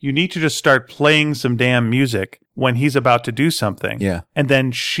 is you need to just start playing some damn music when he's about to do something. Yeah. And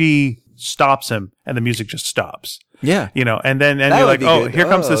then she stops him and the music just stops. Yeah. And then you're like, oh, here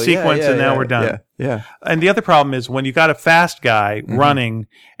comes the sequence, and now we're done. Yeah. And the other problem is when you got a fast guy running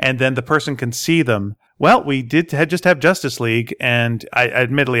and then the person can see them. Well, we just have Justice League, and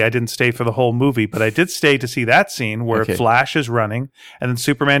admittedly I didn't stay for the whole movie, but I did stay to see that scene where Flash is running, and then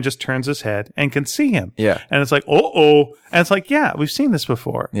Superman just turns his head and can see him. Yeah. And it's like, and it's like, yeah, we've seen this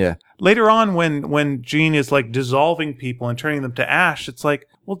before. Yeah. Later on, when Jean is like dissolving people and turning them to ash, it's like,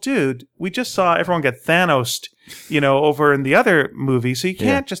 well, dude, we just saw everyone get Thanos'd, over in the other movie, so you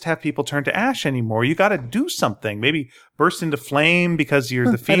can't just have people turn to ash anymore. You got to do something. Maybe burst into flame because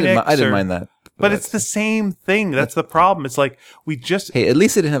you're the Phoenix. I didn't mind that. But it's the same thing. That's the problem. It's like Hey, at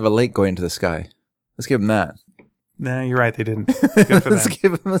least they didn't have a lake going to the sky. Let's give them that. Nah, you're right. They didn't. Good for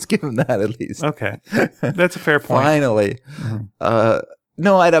them. Let's give them that at least. Okay. That's a fair point. Finally.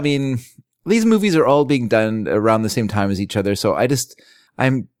 No, I mean, these movies are all being done around the same time as each other. So I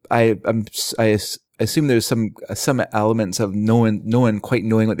assume there's some elements of no one quite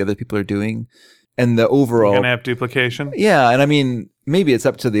knowing what the other people are doing. And the overall. You're going to have duplication? Yeah. And I mean, maybe it's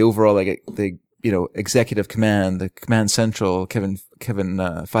up to the overall, like, executive command, the command central, Kevin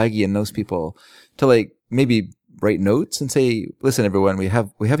Feige and those people to, like, maybe write notes and say, listen, everyone, we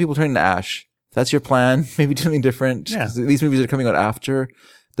have people turning to ash. If that's your plan, maybe do something different. Yeah. These movies are coming out after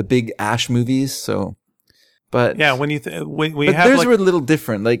the big ash movies. So, but yeah, when you but have theirs were a little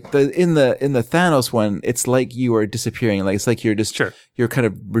different. Like in the Thanos one, it's like you are disappearing. Like, it's like you're just, you're kind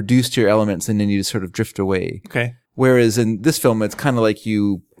of reduced to your elements and then you just sort of drift away. Okay. Whereas in this film, it's kind of like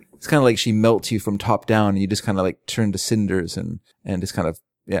she melts you from top down and you just kind of like turn to cinders and just kind of,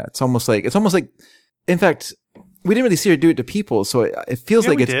 yeah, it's almost like, in fact, we didn't really see her do it to people. So it feels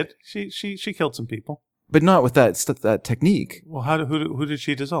like we did. She killed some people. But not with that technique. Well, who did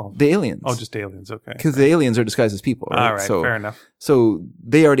she dissolve? The aliens. Oh, just aliens. Okay. Because the aliens are disguised as people. Right? All right. Fair enough. So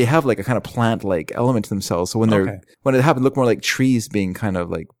they already have like a kind of plant-like element to themselves. So when when it happened, look more like trees being kind of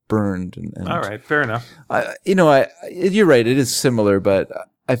like burned. And all right. Fair enough. You're right. It is similar, but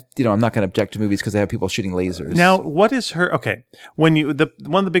I'm not going to object to movies because they have people shooting lasers. Now, what is her? Okay. One of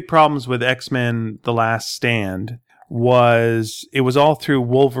the big problems with X-Men: The Last Stand was it was all through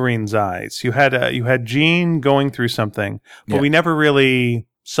Wolverine's eyes. You had Jean going through something, but we never really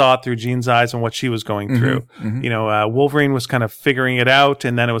saw it through Jean's eyes and what she was going through. Wolverine was kind of figuring it out,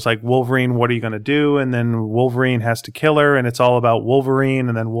 and then it was like, Wolverine, what are you going to do? And then Wolverine has to kill her, and it's all about Wolverine,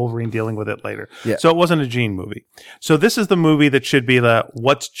 and then Wolverine dealing with it later. Yeah. So it wasn't a Jean movie. So this is the movie that should be the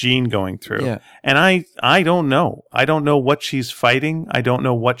what's Jean going through. Yeah. And I don't know. I don't know what she's fighting. I don't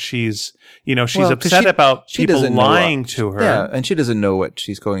know what she's, she's upset about people lying to her. Yeah, and she doesn't know what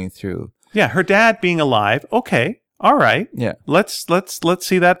she's going through. Yeah, her dad being alive. Okay. All right. Yeah. Let's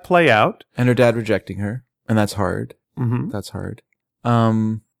see that play out. And her dad rejecting her, and that's hard. Mm-hmm. That's hard.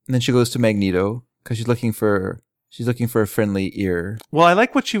 And then she goes to Magneto because she's looking for a friendly ear. Well, I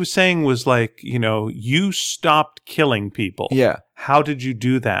like what she was saying was like, you stopped killing people. Yeah. How did you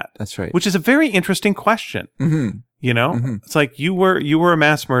do that? That's right. Which is a very interesting question. Mm-hmm. It's like you were a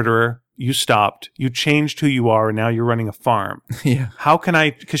mass murderer. You stopped. You changed who you are, and now you're running a farm. Yeah. How can I?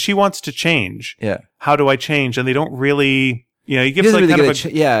 Because she wants to change. Yeah. How do I change? And they don't really. He gives like really kind of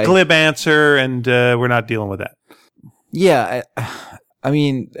a glib answer, and we're not dealing with that. Yeah. I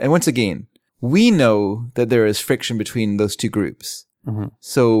mean, and once again, we know that there is friction between those two groups. Mm-hmm.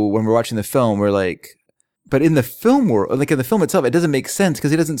 So when we're watching the film, we're like, but in the film world, like in the film itself, it doesn't make sense because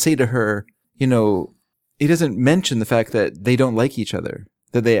he doesn't say to her, he doesn't mention the fact that they don't like each other.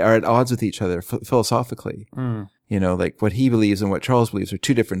 That they are at odds with each other philosophically. Like what he believes and what Charles believes are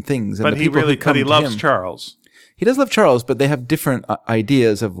two different things. And but he loves Charles. he does love Charles, but they have different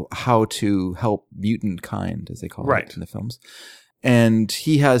ideas of how to help mutant kind, as they call it in the films. And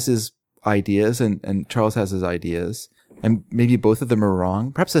he has his ideas, and Charles has his ideas. And maybe both of them are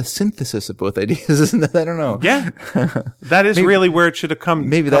wrong. Perhaps a synthesis of both ideas, isn't that? I don't know. Yeah. That is really where it should have come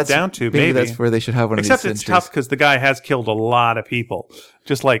down to. Maybe that's where they should have one of these. Except it's tough because the guy has killed a lot of people.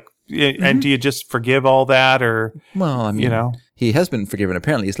 Just like, and do you just forgive all that, or? Well, I mean, he has been forgiven.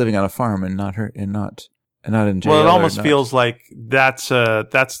 Apparently, he's living on a farm and not in jail. Well, it almost feels like that's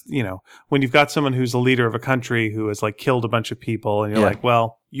when you've got someone who's a leader of a country who has like killed a bunch of people, and you're like,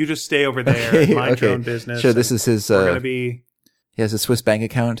 well, you just stay over there, and mind your own business. Sure, this is his. We're gonna be. He has a Swiss bank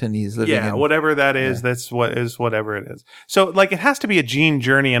account, and he's living. Yeah, whatever that is, that's whatever it is. So, like, it has to be a Jean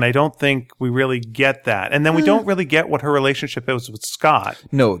journey, and I don't think we really get that. And then we don't really get what her relationship is with Scott.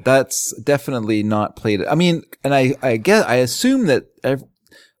 No, that's definitely not played. I mean, and I assume that.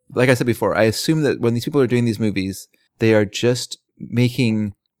 Like I said before, I assume that when these people are doing these movies, they are just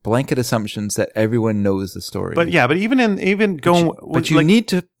making blanket assumptions that everyone knows the story. But even going, but you need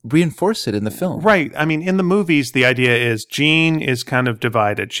to reinforce it in the film, right? I mean, in the movies, the idea is Jean is kind of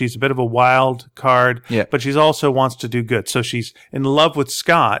divided. She's a bit of a wild card, but she's also wants to do good. So she's in love with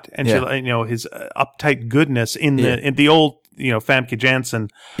Scott, and she, his uptight goodness in the old. Famke Janssen,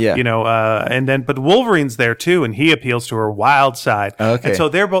 but Wolverine's there too, and he appeals to her wild side. Okay. And so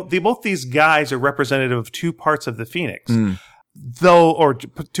both these guys are representative of two parts of the Phoenix, or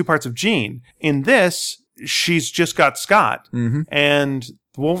two parts of Jean. In this, she's just got Scott, and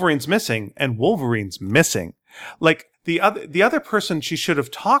Wolverine's missing, Like, the other person she should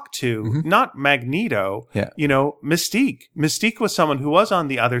have talked to, not Magneto, Mystique. Mystique was someone who was on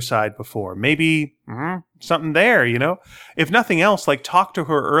the other side before. Maybe something there, If nothing else, like, talk to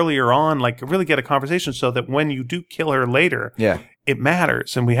her earlier on, like, really get a conversation so that when you do kill her later, it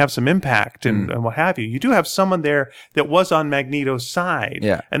matters and we have some impact and what have you. You do have someone there that was on Magneto's side.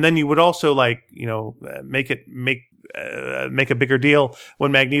 Yeah. And then you would also, like, make a bigger deal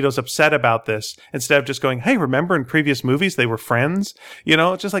when Magneto's upset about this, instead of just going, hey, remember in previous movies they were friends?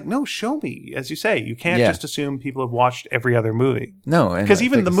 It's just like, no, show me. As you say, you can't just assume people have watched every other movie. No. Because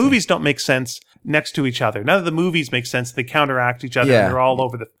even the movies don't make sense next to each other. None of the movies make sense. They counteract each other and they're all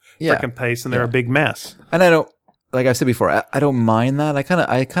over the frickin' place and they're a big mess. And I don't, like I said before, I don't mind that. I kind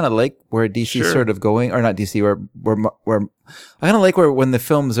of like where DC's sort of going, or not DC, where I kind of like where when the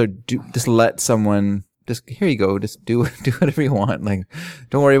films are just let someone. Just here you go. Just do whatever you want. Like,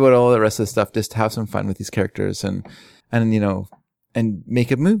 don't worry about all the rest of the stuff. Just have some fun with these characters and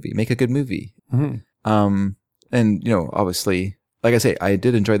make a movie, make a good movie. Obviously, like I say, I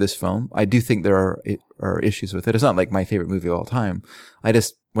did enjoy this film. I do think there are issues with it. It's not like my favorite movie of all time. I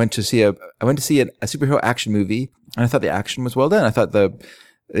just went to see a superhero action movie, and I thought the action was well done. I thought the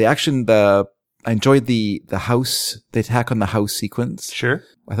action, I enjoyed the attack on the house sequence. Sure.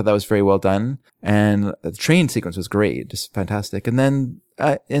 I thought that was very well done. And the train sequence was great, just fantastic. And then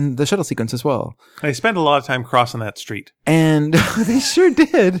in the shuttle sequence as well. They spent a lot of time crossing that street. And they sure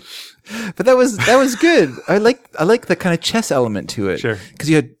did. But that was good. I like the kind of chess element to it. Sure. Because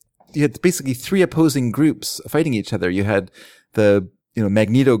you had basically three opposing groups fighting each other. You had the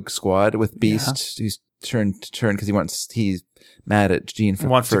Magneto squad with Beast, who's turned because he's mad at Jean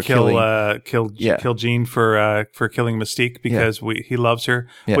for kill Jean for killing Mystique because he loves her,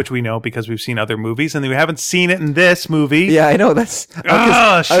 which we know because we've seen other movies and we haven't seen it in this movie. Yeah, I know. That's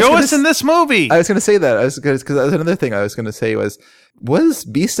show us in this movie. I was going to say that because that was another thing I was going to say was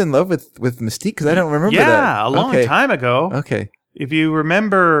Beast in love with Mystique? Because I don't remember that. Yeah, a long time ago. Okay. If you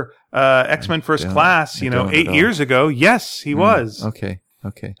remember X-Men First Class, 8 years ago, yes, he was. Okay.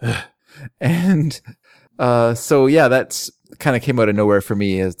 And that's kind of came out of nowhere for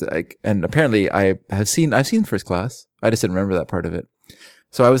me and apparently I've seen First Class. I just didn't remember that part of it.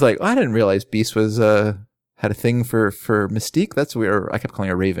 So I was like, I didn't realize Beast was had a thing for Mystique. That's weird. I kept calling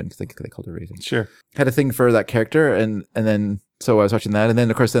her Raven because they called her Raven. Sure. Had a thing for that character and then so I was watching that and then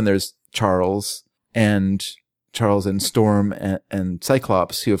of course then there's Charles and Storm and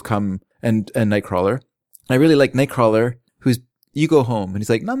Cyclops who have come and Nightcrawler. I really like Nightcrawler, who's you go home and he's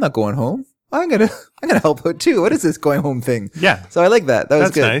like, no, I'm not going home. I'm gonna help out too. What is this going home thing? Yeah. So I like that.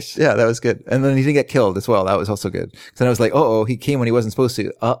 That's good. Nice. Yeah, that was good. And then he didn't get killed as well. That was also good. So then I was like, he came when he wasn't supposed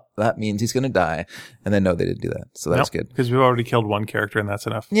to. That means he's gonna die. And then no, they didn't do that. So that was good. Because we've already killed one character and that's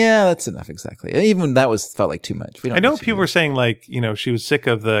enough. Yeah, that's enough. Exactly. And even that felt like too much. I know people were saying like, she was sick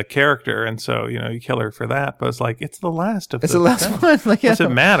of the character and so, you kill her for that. But it's like, it's the last of It's the last one. Like, does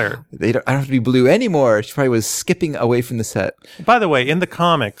it matter? I don't have to be blue anymore. She probably was skipping away from the set. By the way, in the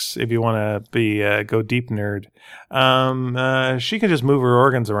comics, if you want to be go deep nerd, she can just move her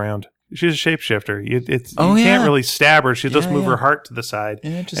organs around. She's a shapeshifter. You yeah. can't really stab her. She'll just move yeah. her heart to the side,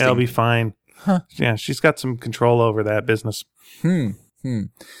 and Interesting. it'll be fine. Huh. Yeah, she's got some control over that business.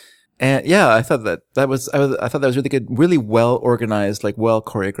 And yeah, I thought that was really good, really well organized, like well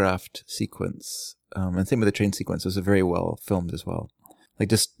choreographed sequence. And same with the train sequence. It was very well filmed as well. Like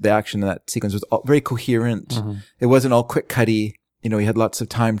just the action in that sequence was all very coherent. Mm-hmm. It wasn't all quick cutty. You know, we had lots of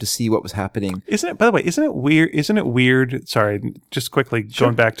time to see what was happening. By the way, isn't it weird? Sorry, just quickly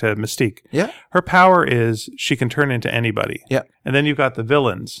going back to Mystique. Yeah. Her power is she can turn into anybody. Yeah. And then you've got the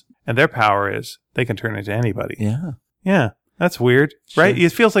villains, and their power is they can turn into anybody. Yeah. Yeah. That's weird, right?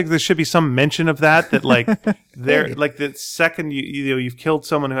 It feels like there should be some mention of that like they're like the second you've killed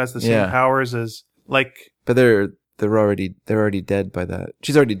someone who has the same powers as like. But they're already dead by that.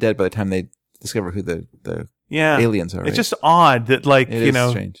 She's already dead by the time they discover who the aliens are. Right? It's just odd that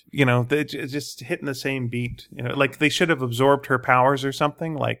strange. They're just hitting the same beat. Like they should have absorbed her powers or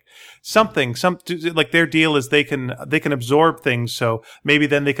something. Like like their deal is they can absorb things. So maybe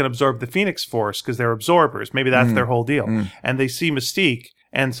then they can absorb the Phoenix Force because they're absorbers. Maybe that's their whole deal. And they see Mystique.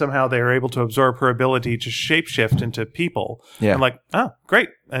 And somehow they are able to absorb her ability to shapeshift into people. Yeah. I'm like, oh, great.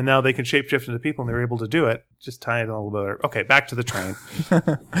 And now they can shapeshift into people and they're able to do it. Just tie it a little bit. Okay, back to the train.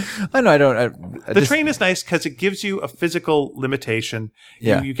 The train is nice because it gives you a physical limitation.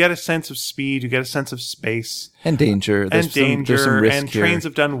 Yeah. You get a sense of speed. You get a sense of space. And danger. There's some risk and here. Trains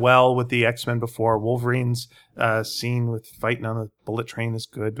have done well with the X-Men before. Wolverine's scene with fighting on the bullet train is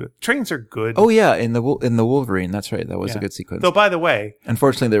good. Trains are good. Oh, yeah. In the Wolverine. That's right. That was a good sequence. Though, by the way.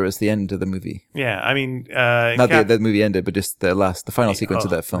 Unfortunately, there was the end of the movie. Yeah. I mean. Not the movie ended, but just the final sequence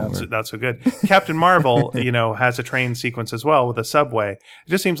of that film. That's so good. Captain Marvel, has a train sequence as well with a subway. It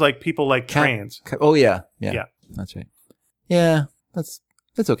just seems like people like trains. Oh, yeah. That's right. Yeah.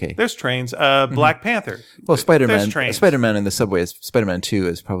 That's okay. There's trains. Black Panther. Well, Spider-Man in the subway Spider-Man 2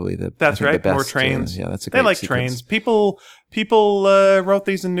 is probably the That's right. The best, more trains. That's a They great like sequence. trains. People wrote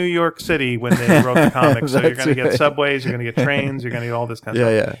these in New York City when they wrote the comics. So you're going to get subways, you're going to get trains, you're going to get all this kind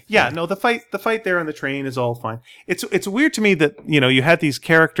of stuff. Yeah. No, the fight there on the train is all fine. It's weird to me that you had these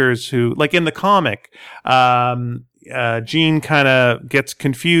characters who, like in the comic, Jean kind of gets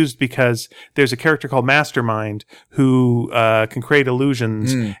confused because there's a character called Mastermind who can create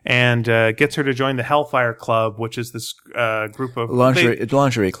illusions and gets her to join the Hellfire Club, which is this group of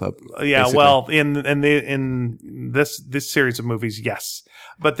lingerie club. Yeah, basically. well, in this series of movies, yes,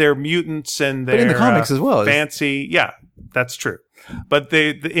 but they're mutants and they're in the comics as well. Fancy, yeah, that's true. But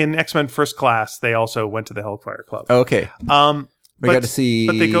in X-Men First Class, they also went to the Hellfire Club. Okay. We got to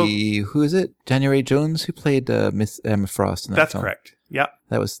see who is it? January Jones, who played Miss Emma Frost in that That's film. correct. Yeah.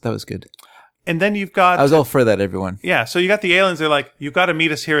 That was good. And then you've got... I was all for that, everyone. Yeah, so you got the aliens. They're like, you've got to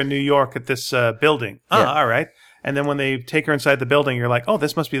meet us here in New York at this building. Oh, all right. And then when they take her inside the building, you're like, oh,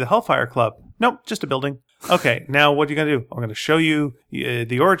 this must be the Hellfire Club. Nope, just a building. Okay, now what are you going to do? I'm going to show you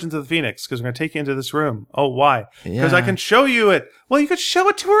the origins of the Phoenix because we're going to take you into this room. Oh, why? Because I can show you it. Well, you could show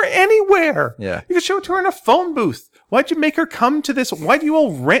it to her anywhere. Yeah. You could show it to her in a phone booth. Why'd you make her come to this? Why do you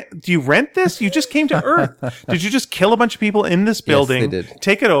all rent? Do you rent this? You just came to Earth. Did you just kill a bunch of people in this building? Yes, they did.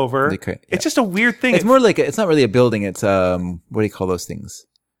 Take it over. It's just a weird thing. It's more like it's not really a building. It's what do you call those things?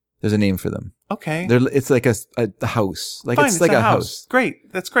 There's a name for them. Okay. It's like a house. Like Fine, it's like a house.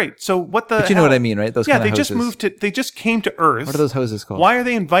 Great. That's great. So what the? But you know what I mean, right? Those kind of houses. They just came to Earth. What are those houses called? Why are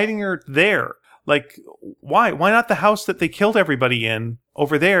they inviting her there? Like, why? Why not the house that they killed everybody in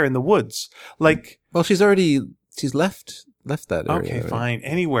over there in the woods? Like, well, she's left that area. Okay, fine.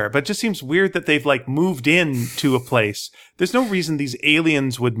 Anywhere. But it just seems weird that they've moved in to a place. There's no reason these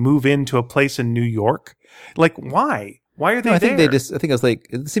aliens would move into a place in New York. Like, why? Why are they there? I think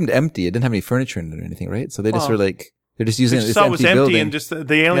it seemed empty. It didn't have any furniture in it or anything, right? So they just were they're just using this empty building. It was empty and just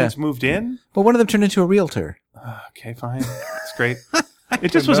the aliens moved in? Well, one of them turned into a realtor. Okay, fine. That's great.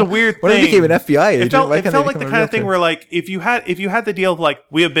 It just was a weird thing. When it became an FBI agent, it felt like the kind of thing where, if you had the deal of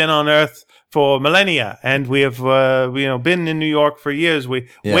we have been on Earth for millennia and we have been in New York for years,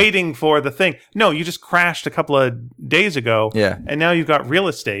 waiting for the thing. No, you just crashed a couple of days ago, and now you've got real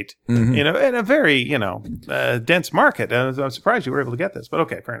estate, in a very dense market. And I'm surprised you were able to get this, but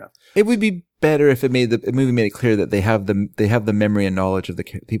okay, fair enough. It would be better if the movie made it clear that they have the memory and knowledge of the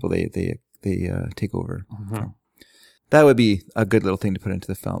people they take over. Mm-hmm. That would be a good little thing to put into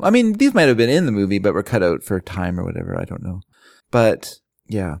the film. I mean, these might have been in the movie, but were cut out for time or whatever. I don't know. But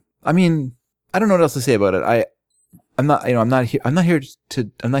yeah, I mean, I don't know what else to say about it. I'm not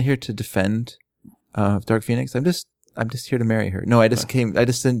here to defend Dark Phoenix. I'm just here to marry her. No, I just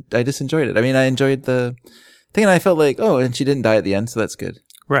enjoyed it. I mean, I enjoyed the thing, and I felt like, and she didn't die at the end, so that's good.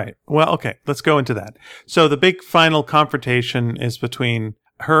 Right. Well, okay, let's go into that. So the big final confrontation is between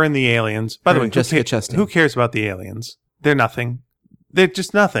her and the aliens. By the way, Jessica Chastain. who cares about the aliens? They're nothing. They're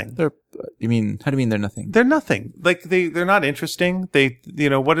just nothing. How do you mean they're nothing? They're nothing. Like they're not interesting.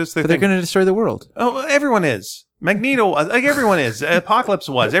 What is their But thing? they're going to destroy the world. Oh, everyone is. Magneto, like everyone is. Apocalypse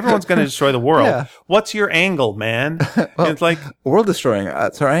was. Everyone's going to destroy the world. Yeah. What's your angle, man? Well, It's like, world destroying.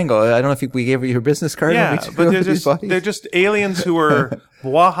 That's our angle. I don't know if we gave you your business card. when yeah, we took but over these bodies. they're just aliens who are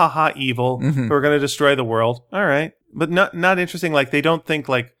wahaha evil, who are going to destroy the world. All right, but not interesting. Like they don't think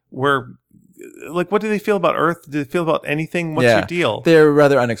like we're like. What do they feel about Earth? Do they feel about anything? What's your deal? They're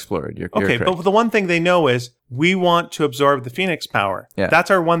rather unexplored. You're Okay, correct. but the one thing they know is we want to absorb the Phoenix power. Yeah.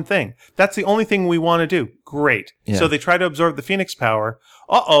 That's our one thing. That's the only thing we want to do. Great. Yeah. So they try to absorb the Phoenix power.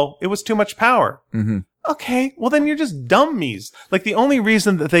 Uh-oh, it was too much power. Mm-hmm. Okay, well then you're just dummies. Like the only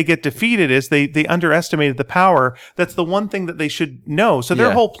reason that they get defeated is they underestimated the power. That's the one thing that they should know. So their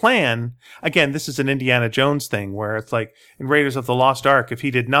Yeah. whole plan, again, this is an Indiana Jones thing where it's like in Raiders of the Lost Ark, if he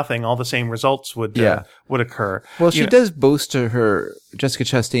did nothing, all the same results would occur. Well, she does boast to her, Jessica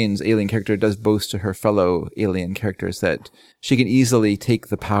Chastain's alien character does boast to her fellow alien characters that she can easily take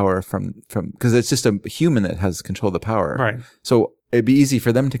the power from, because it's just a human that has control of the power. Right. So it'd be easy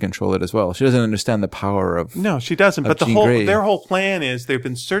for them to control it as well. She doesn't understand the power of. No, she doesn't. But Jean Grey. their whole plan is they've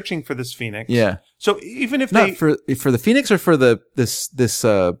been searching for this Phoenix. Yeah. So even if Not for the Phoenix or for this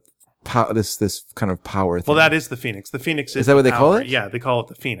kind of power thing. well, that is the Phoenix. The Phoenix is that the what they call power. it? Yeah, they call it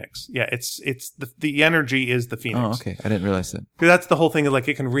the Phoenix. Yeah, it's the energy is the Phoenix. Oh, okay. I didn't realize that. That's the whole thing. Like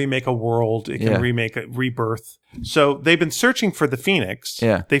it can remake a world. It can remake a rebirth. So they've been searching for the Phoenix.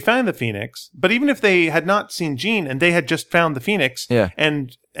 Yeah. They found the Phoenix. But even if they had not seen Jean and they had just found the Phoenix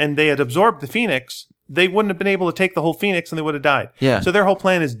and they had absorbed the Phoenix, they wouldn't have been able to take the whole Phoenix and they would have died. Yeah. So their whole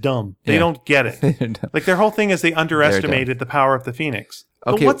plan is dumb. They don't get it. Like their whole thing is they underestimated the power of the Phoenix.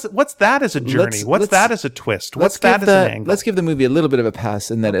 Okay. But what's that as a journey? What's that as a twist? What's that as an angle? Let's give the movie a little bit of a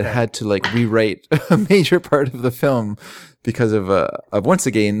pass in that it had to like rewrite a major part of the film because of once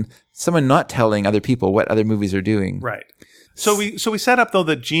again someone not telling other people what other movies are doing. Right. So we set up though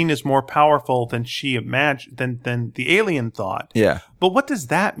that Jean is more powerful than she imagined than the alien thought. Yeah. But what does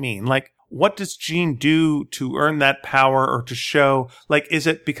that mean? Like what does Jean do to earn that power or to show? Like, is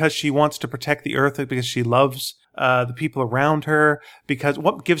it because she wants to protect the Earth, because she loves the people around her? Because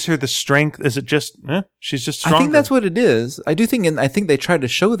what gives her the strength? Is it just she's just stronger? I think that's what it is. I do think, and I think they tried to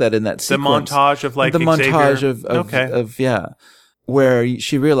show that in that sequence. The montage of like the Xavier. montage of where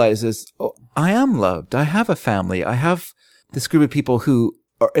she realizes, oh, I am loved. I have a family. I have this group of people who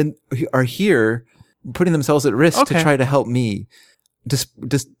are here, putting themselves at risk to try to help me.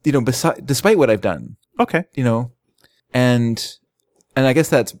 Despite what I've done. Okay. And I guess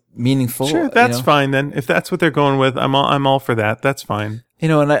that's meaningful. Sure, that's fine then. If that's what they're going with, I'm all for that. That's fine.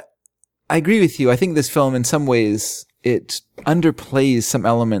 And I agree with you. I think this film, in some ways, it underplays some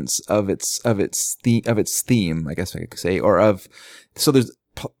elements of its theme, I guess I could say, so there's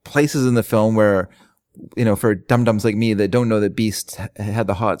places in the film where, for dum-dums like me that don't know that Beast had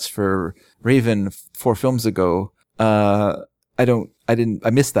the hots for Raven 4 films ago, I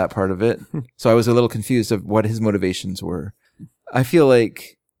missed that part of it. So I was a little confused of what his motivations were. I feel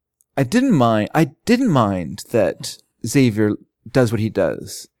like I didn't mind that Xavier does what he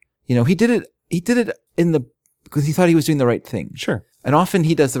does. He did it because he thought he was doing the right thing. Sure. And often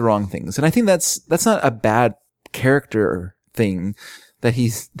he does the wrong things. And I think that's not a bad character thing that he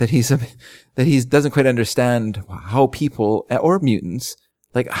doesn't quite understand how people or mutants,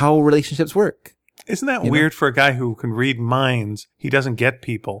 like how relationships work. Isn't that weird for a guy who can read minds? He doesn't get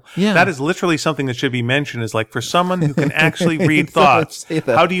people. Yeah. That is literally something that should be mentioned, is like for someone who can actually read thoughts,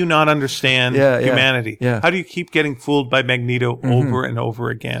 how do you not understand humanity? Yeah. How do you keep getting fooled by Magneto over and over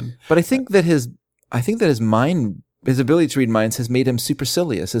again? But I think that his ability to read minds has made him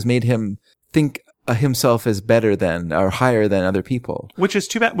supercilious, has made him think himself as better than or higher than other people. Which is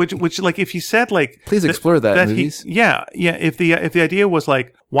too bad. Which like if you said like, please explore that movies. If the idea was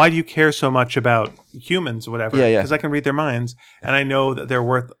like, why do you care so much about humans or whatever? Because I can read their minds and I know that they're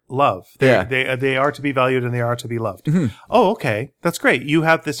worth love. They are to be valued and they are to be loved. Mm-hmm. Oh, okay, that's great. You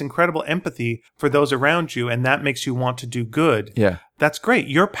have this incredible empathy for those around you, and that makes you want to do good. Yeah, that's great.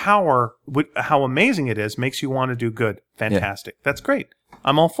 Your power, how amazing it is, makes you want to do good. Fantastic. Yeah. That's great.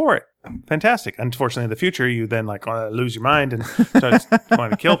 I'm all for it. Fantastic. Unfortunately, in the future, you then lose your mind and start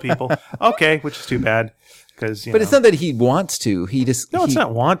wanting to kill people. Okay, which is too bad. But it's not that he wants to. It's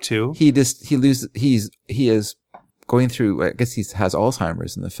not want to. He is going through. I guess he has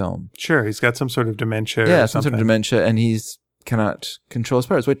Alzheimer's in the film. Sure, he's got some sort of dementia. Yeah, some sort of dementia, and he's cannot control his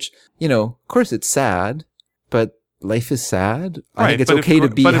powers. Which of course, it's sad, but life is sad. I Right, think it's but okay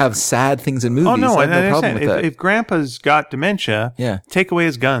if- to but if- have sad things in movies. Oh no, I I have no problem understand. with that. If Grandpa's got dementia, Yeah. take away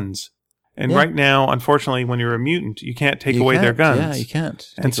his guns. And Yeah. right now, unfortunately, when you're a mutant, you can't take You away their can't. guns. Yeah, you can't.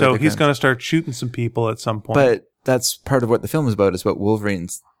 And take so away their he's guns. going to start shooting some people at some point. But that's part of what the film is about. Is about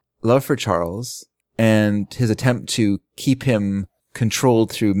Wolverine's love for Charles and his attempt to keep him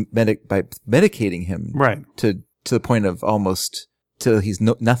controlled through by medicating him, right. to the point of almost till he's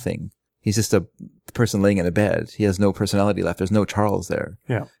nothing. He's just a person laying in a bed. He has no personality left. There's no Charles there.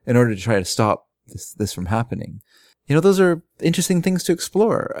 Yeah. In order to try to stop this from happening. You know, those are interesting things to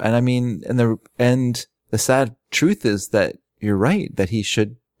explore. And I mean, and the sad truth is that you're right, that he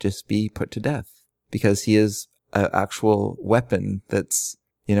should just be put to death because he is an actual weapon that's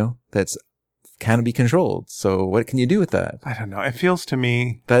can be controlled. So what can you do with that? I don't know. It feels to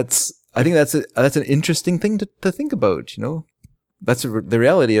me I think that's an interesting thing to think about, you know? That's the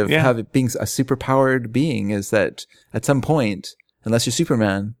reality of being a superpowered being, is that at some point, unless you're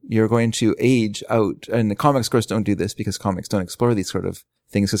Superman, you're going to age out. And the comics, of course, don't do this because comics don't explore these sort of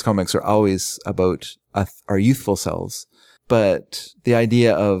things, because comics are always about our youthful selves. But the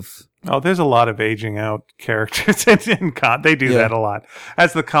idea of... Oh, there's a lot of aging out characters in they do that a lot.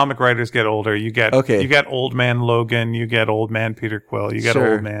 As the comic writers get older, you get Old Man Logan, you get Old Man Peter Quill, you get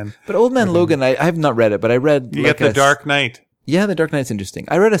Old Man. But Old Man Logan, I have not read it, but I read... You get The Dark Knight. Yeah, The Dark Knight's interesting.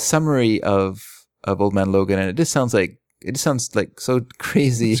 I read a summary of Old Man Logan, and it just sounds like so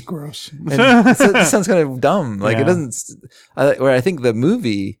crazy. It's gross. And it sounds kind of dumb. Like it doesn't. Where I think the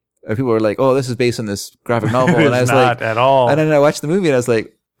movie, people were like, "Oh, this is based on this graphic novel," and I was not like, at all. And then I watched the movie, and I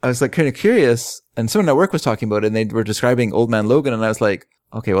was like kind of curious. And someone at work was talking about it, and they were describing Old Man Logan, and I was like,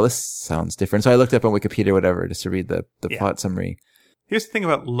 "Okay, well, this sounds different." So I looked up on Wikipedia, or whatever, just to read the plot summary. Here's the thing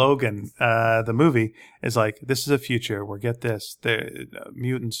about Logan, the movie, is like, this is a future where, get this, the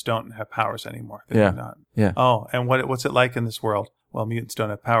mutants don't have powers anymore. They do not. Yeah. Oh, and what's it like in this world? Well, mutants don't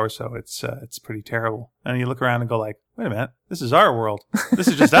have powers, so it's pretty terrible. And you look around and go like, wait a minute, this is our world. This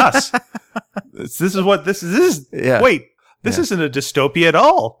is just us. This is what this is. Yeah. Wait, this isn't a dystopia at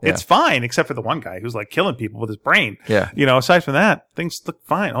all. Yeah. It's fine, except for the one guy who's like killing people with his brain. Yeah. You know, aside from that, things look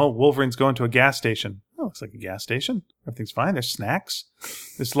fine. Oh, Wolverine's going to a gas station. Oh, looks like a gas station. Everything's fine. There's snacks.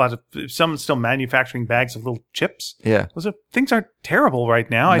 There's a lot of, someone's still manufacturing bags of little chips. Yeah. Things aren't terrible right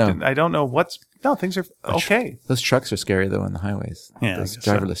now. No. I don't know things are okay. Those trucks are scary though on the highways. Yeah, those I guess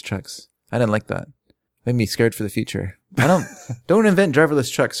so. driverless trucks. I didn't like that. Made me scared for the future. Don't invent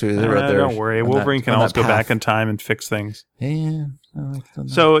driverless trucks. They're out there. Don't worry. Wolverine can always go back in time and fix things. Yeah.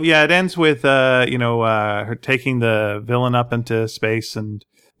 So yeah, it ends with her taking the villain up into space and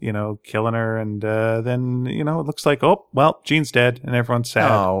killing her, and then it looks like, oh well, Jean's dead, and everyone's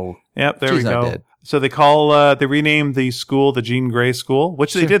sad. Oh, yep, there Jean's we go. not dead. So they they rename the school the Jean Grey School,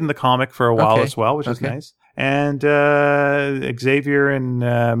 which they did in the comic for a while as well, which is nice. And Xavier and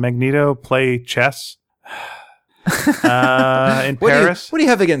Magneto play chess in Paris. What do you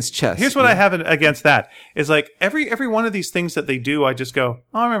have against chess? Here's what I have against that is like every one of these things that they do, I just go,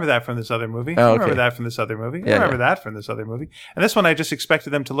 oh, I remember that from this other movie. I remember that from this other movie. I remember that from this other movie. And this one, I just expected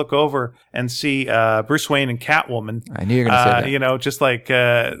them to look over and see Bruce Wayne and Catwoman. I knew you were going to say that. Just like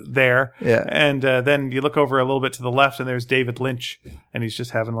there. Yeah. And then you look over a little bit to the left, and there's David Lynch, and he's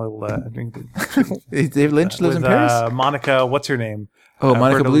just having a little drink. David Lynch lives in Paris? Monica, what's her name? Oh,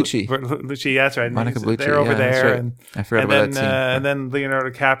 Monica Bellucci. Bellucci, that's right. Monica Bellucci. They're over there. Right. And I forgot about that scene. And then Leonardo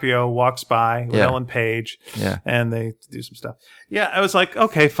DiCaprio walks by with Ellen Page. Yeah. And they do some stuff. Yeah, I was like,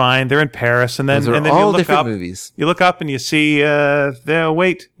 okay, fine. They're in Paris. And then, Those are and then all you look different up. Movies. You look up and you see,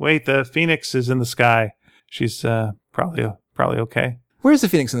 wait, the Phoenix is in the sky. She's probably okay. Where's the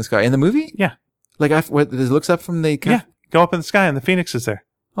Phoenix in the sky? In the movie? Yeah. Like, it looks up from the... Yeah. Go up in the sky and the Phoenix is there.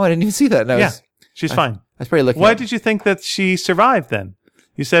 Oh, I didn't even see that. She's fine. I was probably looking Why did you think that she survived then?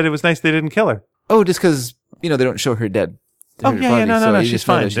 You said it was nice they didn't kill her. Oh, just because, they don't show her dead. Oh, yeah, no, she's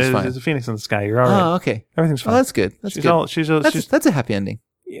fine. She's fine. There's a Phoenix in the sky. You're all right. Oh, okay. Everything's fine. Oh, that's good. That's good. That's a happy ending.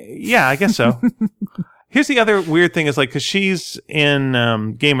 Yeah, I guess so. Here's the other weird thing is like, because she's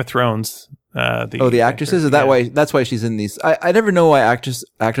in Game of Thrones. The actresses? Is that why? That's why she's in these. I never know why actors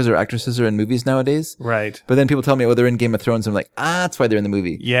or actresses are in movies nowadays. Right. But then people tell me, oh, they're in Game of Thrones. I'm like, that's why they're in the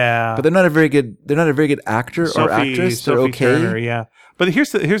movie. Yeah. But they're not a very good actor or actress. They're okay. Turner, yeah. But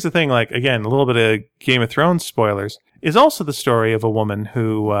here's the thing. Like, again, a little bit of Game of Thrones spoilers is also the story of a woman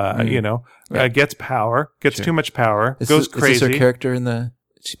who gets power, gets too much power, goes crazy. Is this her character in the?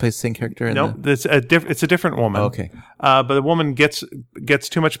 She plays the same character in Nope, it's a different woman. Oh, okay. But the woman gets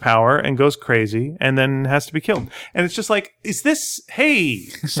too much power and goes crazy and then has to be killed. And it's just like, is this, hey,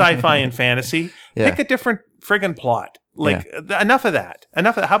 sci-fi and fantasy, pick a different friggin' plot. Enough of that.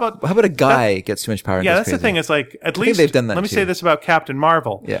 How about a guy gets too much power? And yeah, goes that's crazy? the thing. It's like at least they've done that let me too. say this about Captain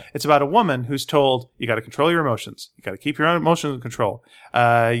Marvel. Yeah. It's about a woman who's told you got to control your emotions. You got to keep your own emotions in control.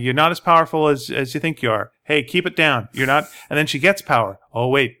 You're not as powerful as you think you are. Hey, keep it down. You're not. And then she gets power. Oh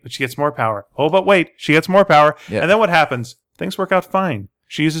wait, but she gets more power. Oh, but wait, she gets more power. Yeah. And then what happens? Things work out fine.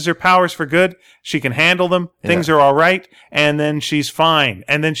 She uses her powers for good. She can handle them. Things are all right. And then she's fine.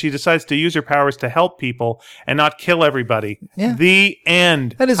 And then she decides to use her powers to help people and not kill everybody. Yeah. The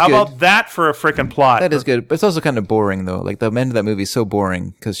end. That is How good. about that for a frickin' plot? That is good, but it's also kind of boring though. Like the end of that movie is so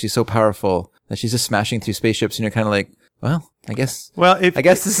boring because she's so powerful that she's just smashing through spaceships, and you're kind of like, well, I guess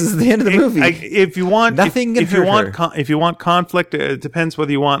this is the end of the movie. If you want, Nothing can if you hurt want, if you want conflict, it depends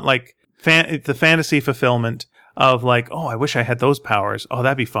whether you want like the fantasy fulfillment of like, oh, I wish I had those powers. Oh,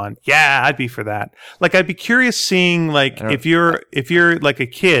 that'd be fun. Yeah, I'd be for that. Like, I'd be curious seeing like if you're like a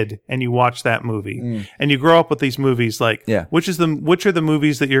kid and you watch that movie and you grow up with these movies, like, which are the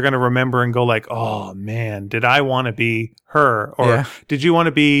movies that you're going to remember and go like, oh man, did I want to be her? Or did you want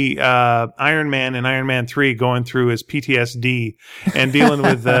to be Iron Man in Iron Man 3 going through his PTSD and dealing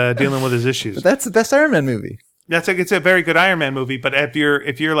with his issues? But that's the best Iron Man movie. It's a very good Iron Man movie. But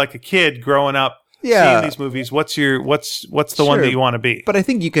if you're like a kid growing up, seeing these movies, what's the one that you want to be? But I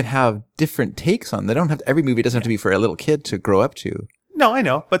think you can have different takes on. They don't have every movie doesn't have to be for a little kid to grow up to. No, I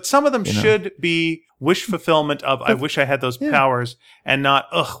know, but some of them should be wish fulfillment of I wish I had those powers, and not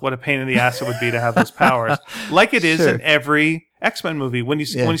what a pain in the ass it would be to have those powers. Like it is in every X-Men movie. When you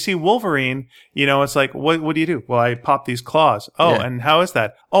see Wolverine, it's like what do you do? Well, I pop these claws. Oh, and how is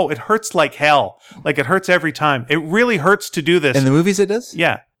that? Oh, it hurts like hell. Like it hurts every time. It really hurts to do this. In the movies, it does.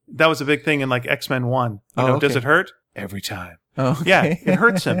 Yeah. That was a big thing in like X-Men 1. Does it hurt? Every time. Oh, okay. Yeah, it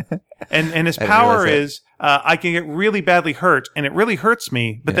hurts him. And his power is, I can get really badly hurt, and it really hurts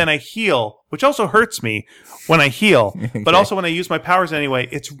me, but then I heal, which also hurts me when I heal. But also when I use my powers anyway,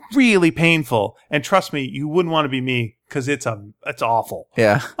 it's really painful. And trust me, you wouldn't want to be me, because it's awful.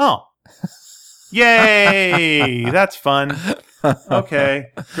 Yeah. Oh. Yay! That's fun. Okay,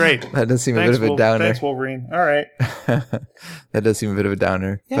 great. That does seem a bit of a downer. Thanks, Wolverine. All right. That does seem a bit of a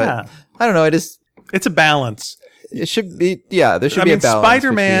downer. Yeah. But I don't know. It's a balance. It should be, there should be a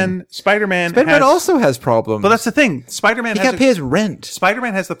balance. Spider-Man also has problems. But that's the thing. Spider-Man can't pay his rent.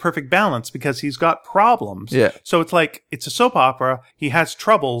 Spider-Man has the perfect balance because he's got problems. Yeah. So it's like, it's a soap opera. He has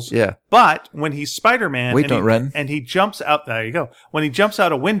troubles. Yeah. But when he's Spider-Man. Run. And he jumps out, there you go. When he jumps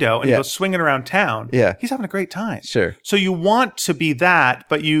out a window and he goes swinging around town. Yeah. He's having a great time. Sure. So you want to be that,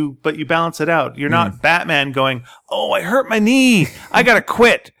 but you balance it out. You're not Batman going, oh, I hurt my knee. I gotta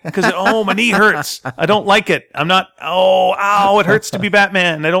quit because my knee hurts. I don't like it. I'm not. Ow! It hurts to be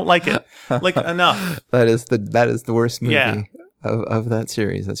Batman. I don't like it. Like enough. That is the worst movie of that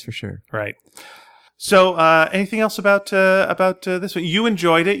series. That's for sure. Right. So, anything else about this one? You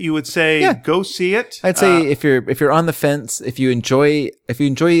enjoyed it. You would say go see it. I'd say if you're on the fence, if you enjoy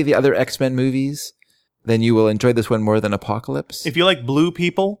the other X-Men movies, then you will enjoy this one more than Apocalypse. If you like blue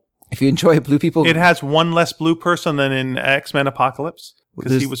people. If you enjoy blue people, it has one less blue person than in X-Men Apocalypse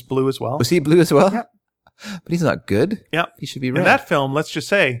because he was blue as well. Was he blue as well? Yeah. But he's not good. Yeah. He should be red. In that film, let's just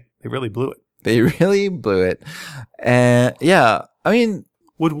say they really blew it. They really blew it. And I mean,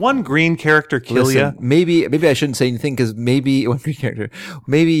 would one green character kill you? Maybe I shouldn't say anything because maybe one green character.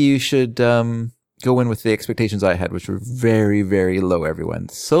 Maybe you should go in with the expectations I had, which were very, very low. Everyone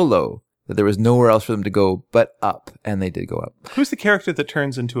so low that there was nowhere else for them to go but up, and they did go up. Who's the character that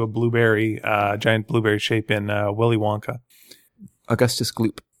turns into a blueberry, giant blueberry shape in Willy Wonka? Augustus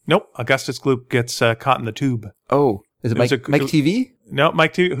Gloop. Nope. Augustus Gloop gets caught in the tube. Oh, is it Mike TV? No,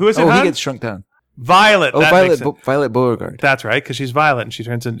 Mike TV. Who is it? Oh, he gets shrunk down. Violet. Oh, Violet Beauregard. That's right, because she's Violet, and she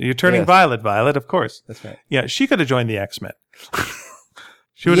turns into. You're turning Violet, of course. That's right. Yeah, she could have joined the X-Men.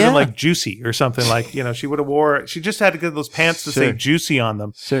 She would have been like Juicy or something like, she would have she just had to get those pants to say Juicy on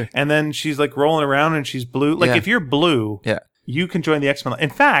them. Sure. And then she's like rolling around and she's blue. Like if you're blue, you can join the X-Men.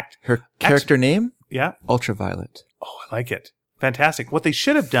 In fact, her character name? Yeah. Ultraviolet. Oh, I like it. Fantastic. What they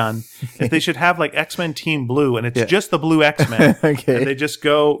should have done is they should have like X-Men Team Blue and it's just the blue X-Men. Okay.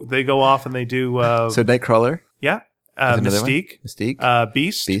 And they go off and they do, so Nightcrawler? Yeah. Mystique. Mystique.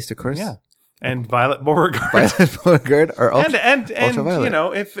 Beast. Beast, of course. Yeah. And Violet Beauregard. Violet Beauregard or and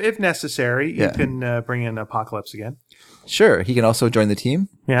Ultraviolet. if necessary, you can bring in Apocalypse again. Sure. He can also join the team.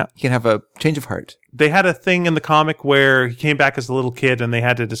 Yeah. He can have a change of heart. They had a thing in the comic where he came back as a little kid and they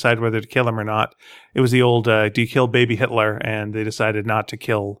had to decide whether to kill him or not. It was the old, do you kill baby Hitler? And they decided not to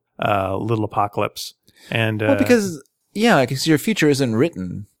kill little Apocalypse. And because your future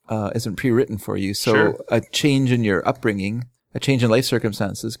isn't pre-written for you. So a change in your upbringing, a change in life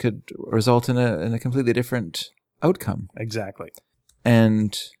circumstances could result in a completely different outcome. Exactly.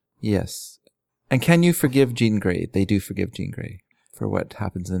 And yes. And can you forgive Jean Grey? They do forgive Jean Grey for what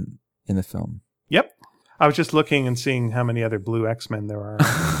happens in the film. Yep. I was just looking and seeing how many other blue X-Men there are.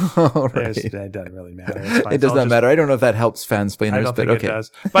 Right. It doesn't really matter. It's fine. It does not matter. I don't know if that helps fansplainers, I don't but think okay. it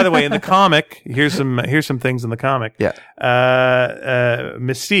does. By the way, in the comic, here's some things in the comic. Yeah.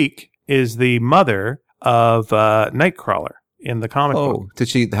 Mystique is the mother of Nightcrawler in the comic book. Oh, did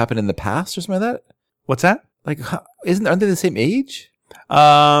she happen in the past or something like that? What's that? Like, aren't they the same age?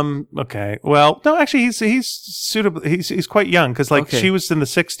 Okay. Well, no, actually, he's suitable. He's quite young because Okay. she was in the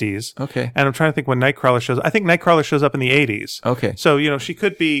 60s. Okay. And I'm trying to think when Nightcrawler shows. I think Nightcrawler shows up in the 80s. Okay. So she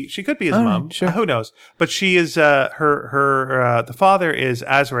could be his All mom. right, sure. Who knows? But she is the father is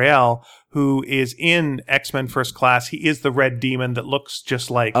Azrael, who is in X-Men First Class. He is the red demon that looks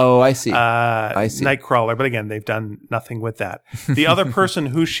just like Oh, I see. I see. Nightcrawler. But again, they've done nothing with that. The other person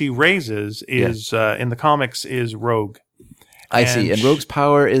who she raises is in the comics is Rogue. I see. And Rogue's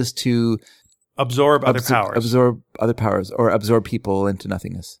power is to absorb other powers. Absorb other powers or absorb people into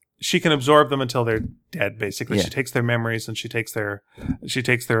nothingness. She can absorb them until they're dead, basically. Yeah. She takes their memories and she takes their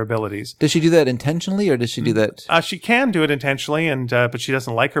abilities. Does she do that intentionally or does she do that? She can do it intentionally, but she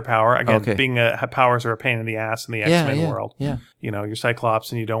doesn't like her power. Again, Okay. being powers are a pain in the ass in the X-Men world. Yeah. You're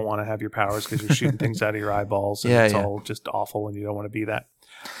Cyclops and you don't want to have your powers because you're shooting things out of your eyeballs and it's all just awful and you don't want to be that.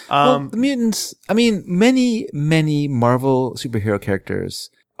 Well, the mutants, I mean, many, many Marvel superhero characters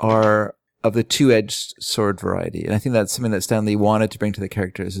are of the two-edged sword variety. And I think that's something that Stan Lee wanted to bring to the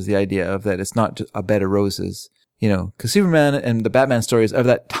characters, is the idea of that it's not just a bed of roses. Because Superman and the Batman stories of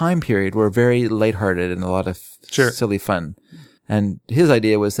that time period were very lighthearted and a lot of silly fun. And his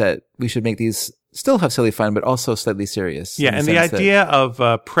idea was that we should make these still have silly fun, but also slightly serious. Yeah, and the idea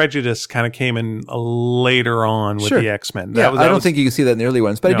of prejudice kind of came in later on with the X-Men. I don't think you can see that in the early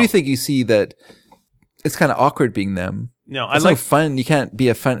ones, but I do think you see that it's kind of awkward being them. No, it's no fun. You can't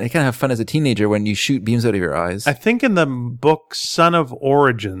have fun as a teenager when you shoot beams out of your eyes. I think in the book Son of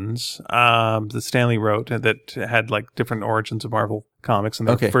Origins, that Stanley wrote, that had like different origins of Marvel comics and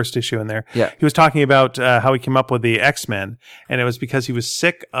the first issue in there. Yeah. He was talking about how he came up with the X-Men, and it was because he was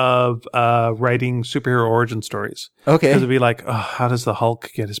sick of writing superhero origin stories. Okay. Because it'd be like, oh, how does the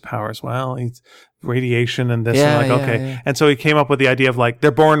Hulk get his powers? Well, he's radiation and this and okay. Yeah. And so he came up with the idea of like, they're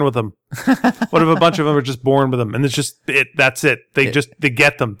born with them. What if a bunch of them are just born with them? And it's just that's it. They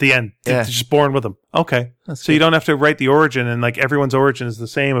get them. The end. They're just born with them. Okay. That's so good. You don't have to write the origin, and like everyone's origin is the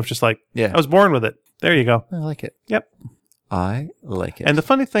same of just like, I was born with it. There you go. I like it. Yep. I like it. And the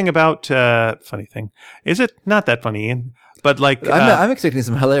funny thing about is it not that funny, Ian? But like, I'm expecting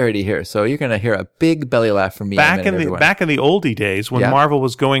some hilarity here, so you're going to hear a big belly laugh from me. Back in the oldie days, when Marvel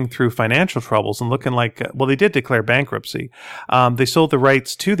was going through financial troubles and looking like, they did declare bankruptcy. They sold the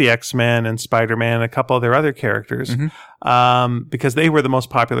rights to the X-Men and Spider-Man and a couple of their other characters, because they were the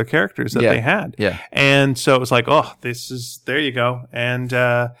most popular characters that they had. Yeah. And so it was like, there you go. And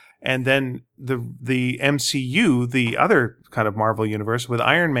then the MCU, the other kind of Marvel universe with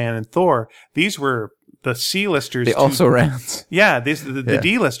Iron Man and Thor, these were the C-listers. They also ran. Yeah, the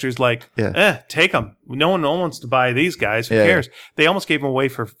D-listers, like, take them. No one wants to buy these guys. Who cares? They almost gave them away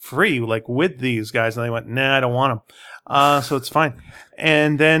for free, like with these guys, and they went, nah, I don't want them. So it's fine.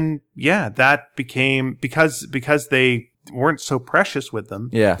 And then, that became, because they weren't so precious with them.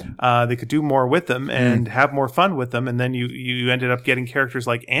 They could do more with them and have more fun with them. And then you ended up getting characters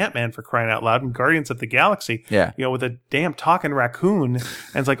like Ant-Man, for crying out loud, and Guardians of the Galaxy. With a damn talking raccoon. And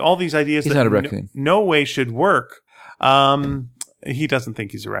it's like all these ideas he's that not a raccoon. No way should work. He doesn't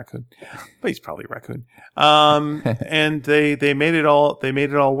think he's a raccoon, but he's probably a raccoon. And they made it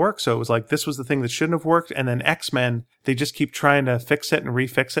all work. So it was like, this was the thing that shouldn't have worked. And then X-Men, they just keep trying to fix it and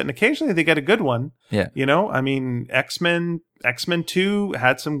refix it. And occasionally they get a good one. Yeah. I mean, X-Men 2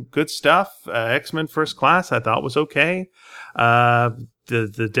 had some good stuff. X-Men First Class I thought was okay. The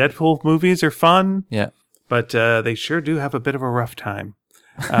Deadpool movies are fun. Yeah. But they sure do have a bit of a rough time.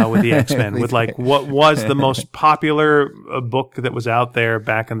 With the X-Men, with like what was the most popular book that was out there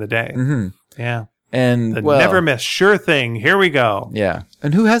back in the day. Mm-hmm. Yeah. And never miss, sure thing. Here we go. Yeah.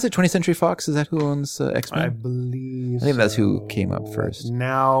 And who has it? 20th Century Fox? Is that who owns X-Men? I think that's who came up first.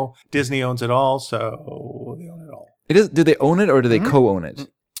 Now Disney owns it all, so they own it all. It is. Do they own it or do they co-own it?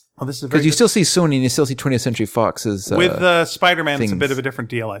 Well, this is because you still see Sony and you still see 20th Century Fox's with Spider-Man. It's a bit of a different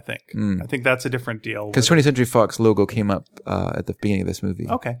deal, I think. I think that's a different deal because 20th Century Fox logo came up at the beginning of this movie.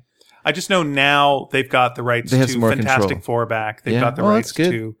 Okay, I just know now they've got the rights to Fantastic Four back. They've got the rights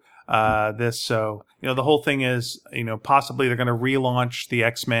to this. So, the whole thing is, possibly they're going to relaunch the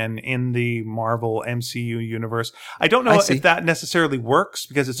X-Men in the Marvel MCU universe. I don't know if that necessarily works,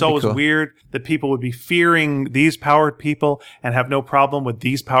 because it's always weird that people would be fearing these powered people and have no problem with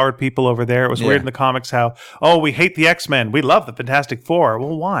these powered people over there. It was weird in the comics how, we hate the X-Men. We love the Fantastic Four.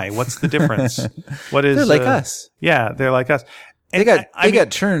 Well, why? What's the difference? They're like us. Yeah, they're like us. They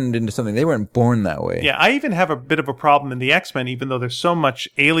got turned into something. They weren't born that way. Yeah, I even have a bit of a problem in the X-Men, even though there's so much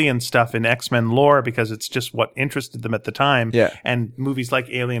alien stuff in X-Men lore, because it's just what interested them at the time. Yeah. And movies like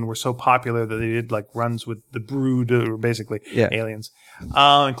Alien were so popular that they did like runs with the Brood, or basically aliens.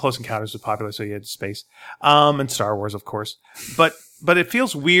 And Close Encounters was popular, so you had space. And Star Wars, of course. But it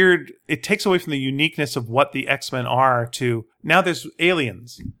feels weird. It takes away from the uniqueness of what the X-Men are to, now there's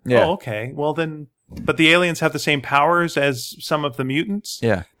aliens. Yeah. Oh, okay. Well, then... But the aliens have the same powers as some of the mutants?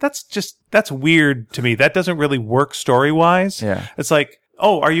 Yeah. That's weird to me. That doesn't really work story-wise. Yeah. It's like,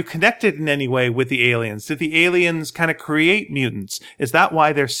 are you connected in any way with the aliens? Did the aliens kind of create mutants? Is that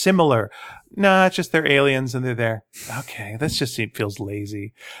why they're similar? No, it's just they're aliens and they're there. Okay, that just feels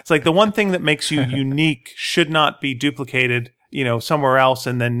lazy. It's like the one thing that makes you unique should not be duplicated somewhere else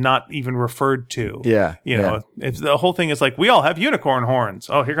and then not even referred to. Yeah. If the whole thing is like, we all have unicorn horns.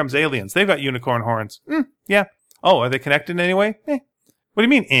 Oh, here comes aliens. They've got unicorn horns. Yeah. Oh, are they connected in any way? What do you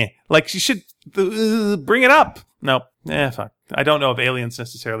mean, Like, you should bring it up. No. Fuck. I don't know if aliens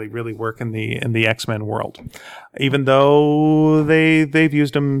necessarily really work in the X-Men world, even though they've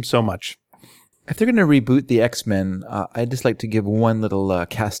used them so much. If they're going to reboot the X-Men, I'd just like to give one little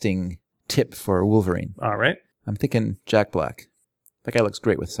casting tip for Wolverine. All right. I'm thinking Jack Black. That guy looks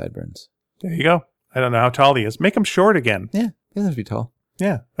great with sideburns. There you go. I don't know how tall he is. Make him short again. Yeah, he doesn't have to be tall.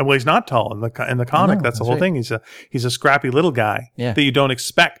 Yeah. Well, he's not tall in the comic. No, that's the whole thing. He's a scrappy little guy that you don't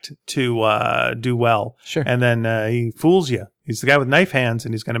expect to do well. Sure. And then he fools you. He's the guy with knife hands,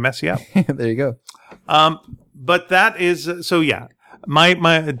 and he's going to mess you up. There you go. But that is so. Yeah. My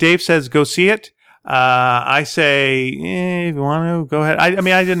Dave says go see it. I say, if you want to, go ahead. I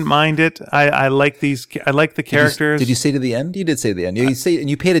mean, I didn't mind it. I like these. I like the characters. Did you say to the end? You did say to the end. You say, and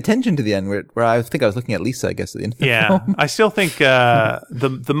you paid attention to the end, where I think I was looking at Lisa, I guess, at the end of the film. I still think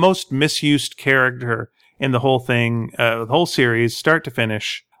the most misused character in the whole thing, the whole series, start to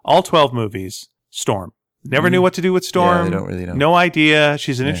finish, all 12 movies, Storm. Never knew what to do with Storm. Yeah, they don't really know. No idea.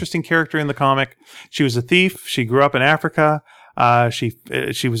 She's an interesting character in the comic. She was a thief. She grew up in Africa.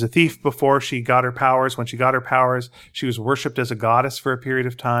 She was a thief before she got her powers. When she got her powers, she was worshipped as a goddess for a period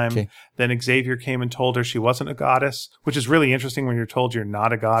of time. Okay. Then Xavier came and told her she wasn't a goddess, which is really interesting when you're told you're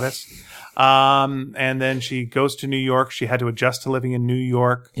not a goddess. And then she goes to New York. She had to adjust to living in New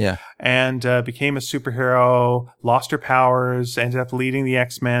York. Yeah. And became a superhero, lost her powers, ended up leading the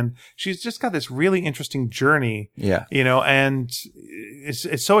X-Men. She's just got this really interesting journey. Yeah. And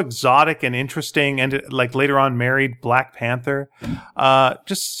it's so exotic and interesting. And like later on married Black Panther.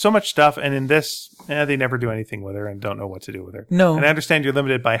 Just so much stuff. And in this, they never do anything with her and don't know what to do with her. No. And I understand you're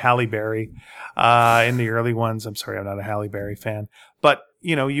limited by Halle Berry in the early ones. I'm sorry, I'm not a Halle Berry fan. But,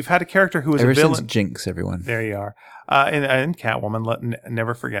 you've had a character who was Ever a villain. since Jinx, everyone. There you are. And Catwoman,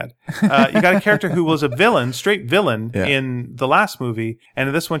 never forget. You got a character who was a villain, straight villain in the last movie. And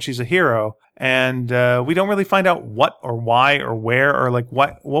in this one, she's a hero. And we don't really find out what or why or where or like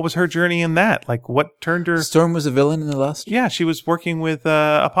what was her journey in that. Like what turned her. Storm was a villain in the last? Yeah, she was working with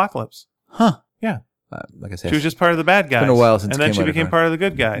Apocalypse. Huh. Yeah. Like I said, she was just part of the bad guys. It's been a while since and then she became part of the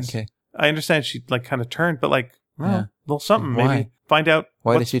good guys. Okay. I understand she like kind of turned, but like, a little something. Why? Maybe find out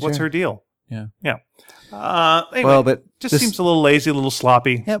what's her deal. Yeah. Yeah. Anyway, well, but just seems a little lazy, a little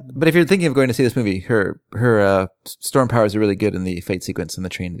sloppy. Yeah, but if you're thinking of going to see this movie, her storm powers are really good in the fight sequence in the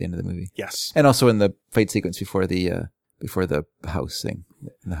train at the end of the movie. Yes. And also in the fight sequence before the house thing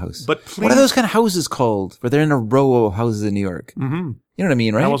in the house. But please, what are those kind of houses called? Where they're in a row of houses in New York. Mm-hmm. You know what I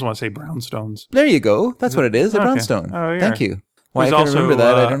mean, right? I always want to say brownstones. There you go. That's what it is. A brownstone. Oh, yeah. Thank you. Why I can't remember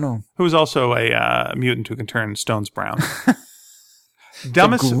that, I don't know. Who's also a mutant who can turn stones brown.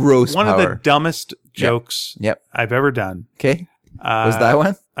 Dumbest, gross one power. of the dumbest jokes I've ever done. Okay. Was that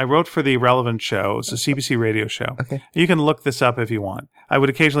one? I wrote for the Irrelevant show. It's a CBC radio show. Okay. You can look this up if you want. I would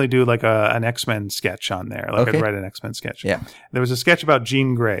occasionally do like an X-Men sketch on there. Like I'd write an X-Men sketch. Yeah. There was a sketch about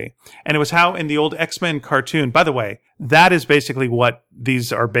Jean Grey. And it was how in the old X-Men cartoon, by the way, that is basically what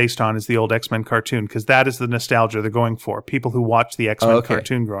these are based on is the old X-Men cartoon because that is the nostalgia they're going for. People who watch the X-Men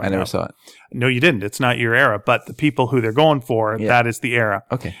cartoon growing up. I never saw it. No, you didn't. It's not your era. But the people who they're going for, that is the era.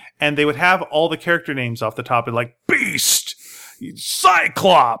 Okay. And they would have all the character names off the top of like Beast,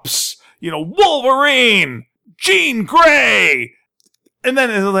 Cyclops, Wolverine, Jean Grey. And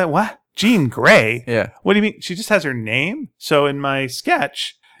then it's like, what? Jean Grey? Yeah. What do you mean? She just has her name? So in my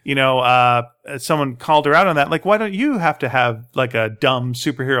sketch, someone called her out on that. Like, why don't you have to have like a dumb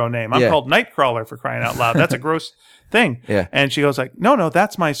superhero name? I'm called Nightcrawler, for crying out loud. That's a gross thing. Yeah. And she goes like, no,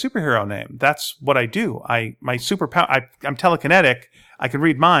 that's my superhero name. That's what I do. My superpower, I'm telekinetic. I can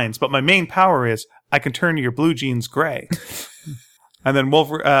read minds, but my main power is I can turn your blue jeans gray. And then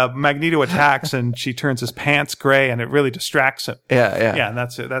Magneto attacks, and she turns his pants gray, and it really distracts him. Yeah. And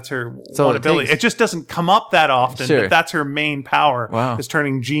that's it. That's her all one it ability. takes. It just doesn't come up that often. Sure. But that's her main power. Wow. Is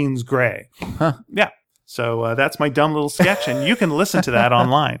turning jeans gray. Huh. Yeah. So that's my dumb little sketch, and you can listen to that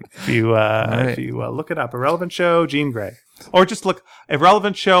online if you look it up. Irrelevant Show, Jean Grey, or just look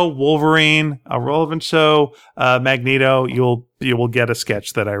Irrelevant Show, Wolverine, Irrelevant Show, Magneto. You will get a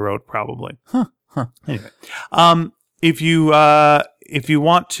sketch that I wrote probably. Anyway, if you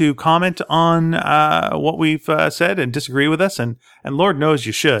want to comment on what we've said and disagree with us, and Lord knows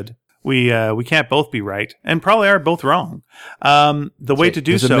you should. We can't both be right, and probably are both wrong. The way to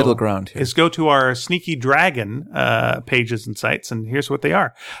do There's a so middle ground here. is go to our Sneaky Dragon pages and sites, and here's what they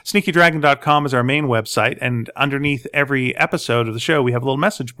are. SneakyDragon.com is our main website, and underneath every episode of the show, we have a little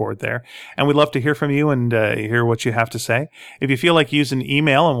message board there, and we'd love to hear from you and hear what you have to say. If you feel like using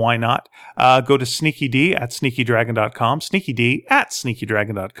email, and why not, go to SneakyD@SneakyDragon.com,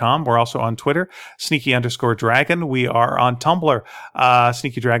 SneakyD@SneakyDragon.com. We're also on Twitter, Sneaky_Dragon. We are on Tumblr,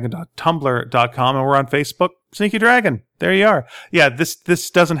 SneakyDragon.tumblr.com, and we're on Facebook, Sneaky Dragon. There you are. Yeah,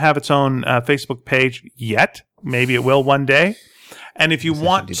 this doesn't have its own Facebook page yet. Maybe it will one day. And if you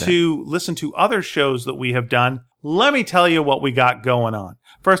want to listen to other shows that we have done, let me tell you what we got going on.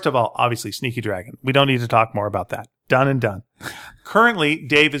 First of all, obviously, Sneaky Dragon. We don't need to talk more about that. Done and done. Currently,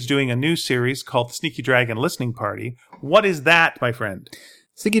 Dave is doing a new series called the Sneaky Dragon Listening Party. What is that, my friend?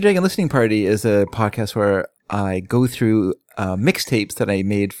 Sneaky Dragon Listening Party is a podcast where I go through mixtapes that I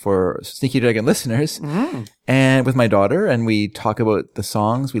made for Sneaky Dragon listeners, and with my daughter, and we talk about the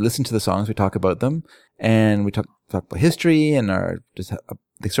songs. We listen to the songs, we talk about them, and we talk about history and our just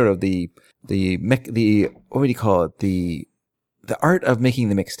the sort of the what do you call it, the art of making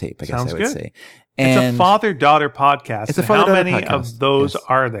the mixtape, I guess I would say. And it's a father-daughter podcast. It's a father-daughter How many podcast. of those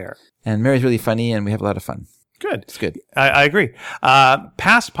are there? And Mary's really funny, and we have a lot of fun. Good. It's good. I agree.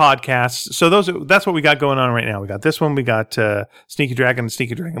 Past podcasts. So that's what we got going on right now. We got this one. We got Sneaky Dragon and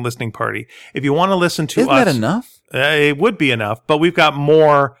Sneaky Dragon Listening Party. If you want to listen to Isn't us, that enough? It would be enough, but we've got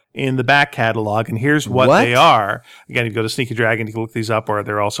more in the back catalog, and here's what they are. Again, if you go to Sneaky Dragon, you can look these up, or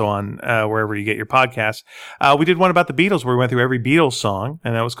they're also on wherever you get your podcasts. We did one about the Beatles, where we went through every Beatles song,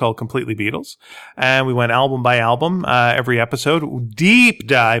 and that was called Completely Beatles. And we went album by album every episode. Deep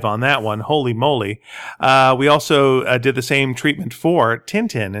dive on that one. Holy moly. We also did the same treatment for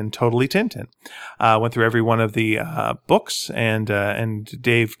Tintin and Totally Tintin. Went through every one of the books, and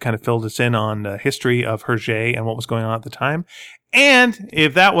Dave kind of filled us in on the history of Hergé and what was going on at the time. And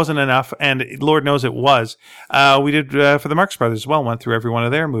if that wasn't enough, and Lord knows it was, we did for the Marx Brothers as well, went through every one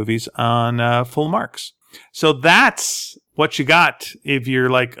of their movies on full marks. So that's what you got if you're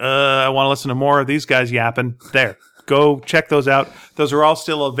like, I want to listen to more of these guys yapping. There. Go check those out. Those are all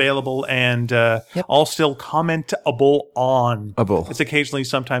still available and all still commentable on. It's occasionally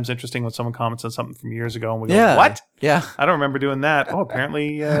sometimes interesting when someone comments on something from years ago and we go, what? Yeah. I don't remember doing that. Oh,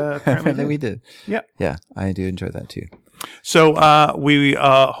 apparently we did. Yeah. Yeah, I do enjoy that too. So we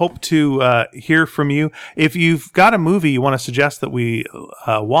hope to hear from you. If you've got a movie you want to suggest that we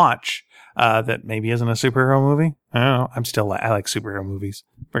watch that maybe isn't a superhero movie, I don't know. I like superhero movies.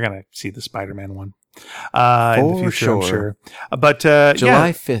 We're going to see the Spider-Man one in the future, I'm sure. But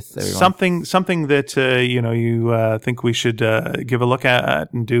July 5th, everyone. Something that you think we should give a look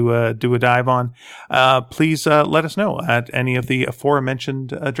at and do a dive on. Please let us know at any of the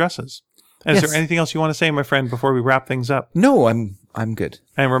aforementioned addresses. And is there anything else you want to say, my friend, before we wrap things up? No, I'm good.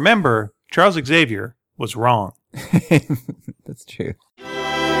 And remember, Charles Xavier was wrong. That's true.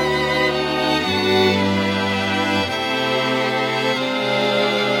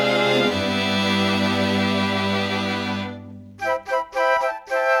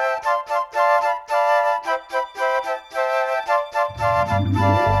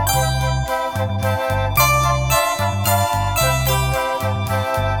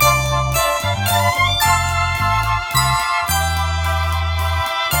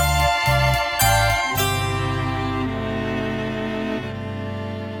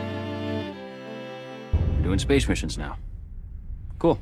 Doing space missions now.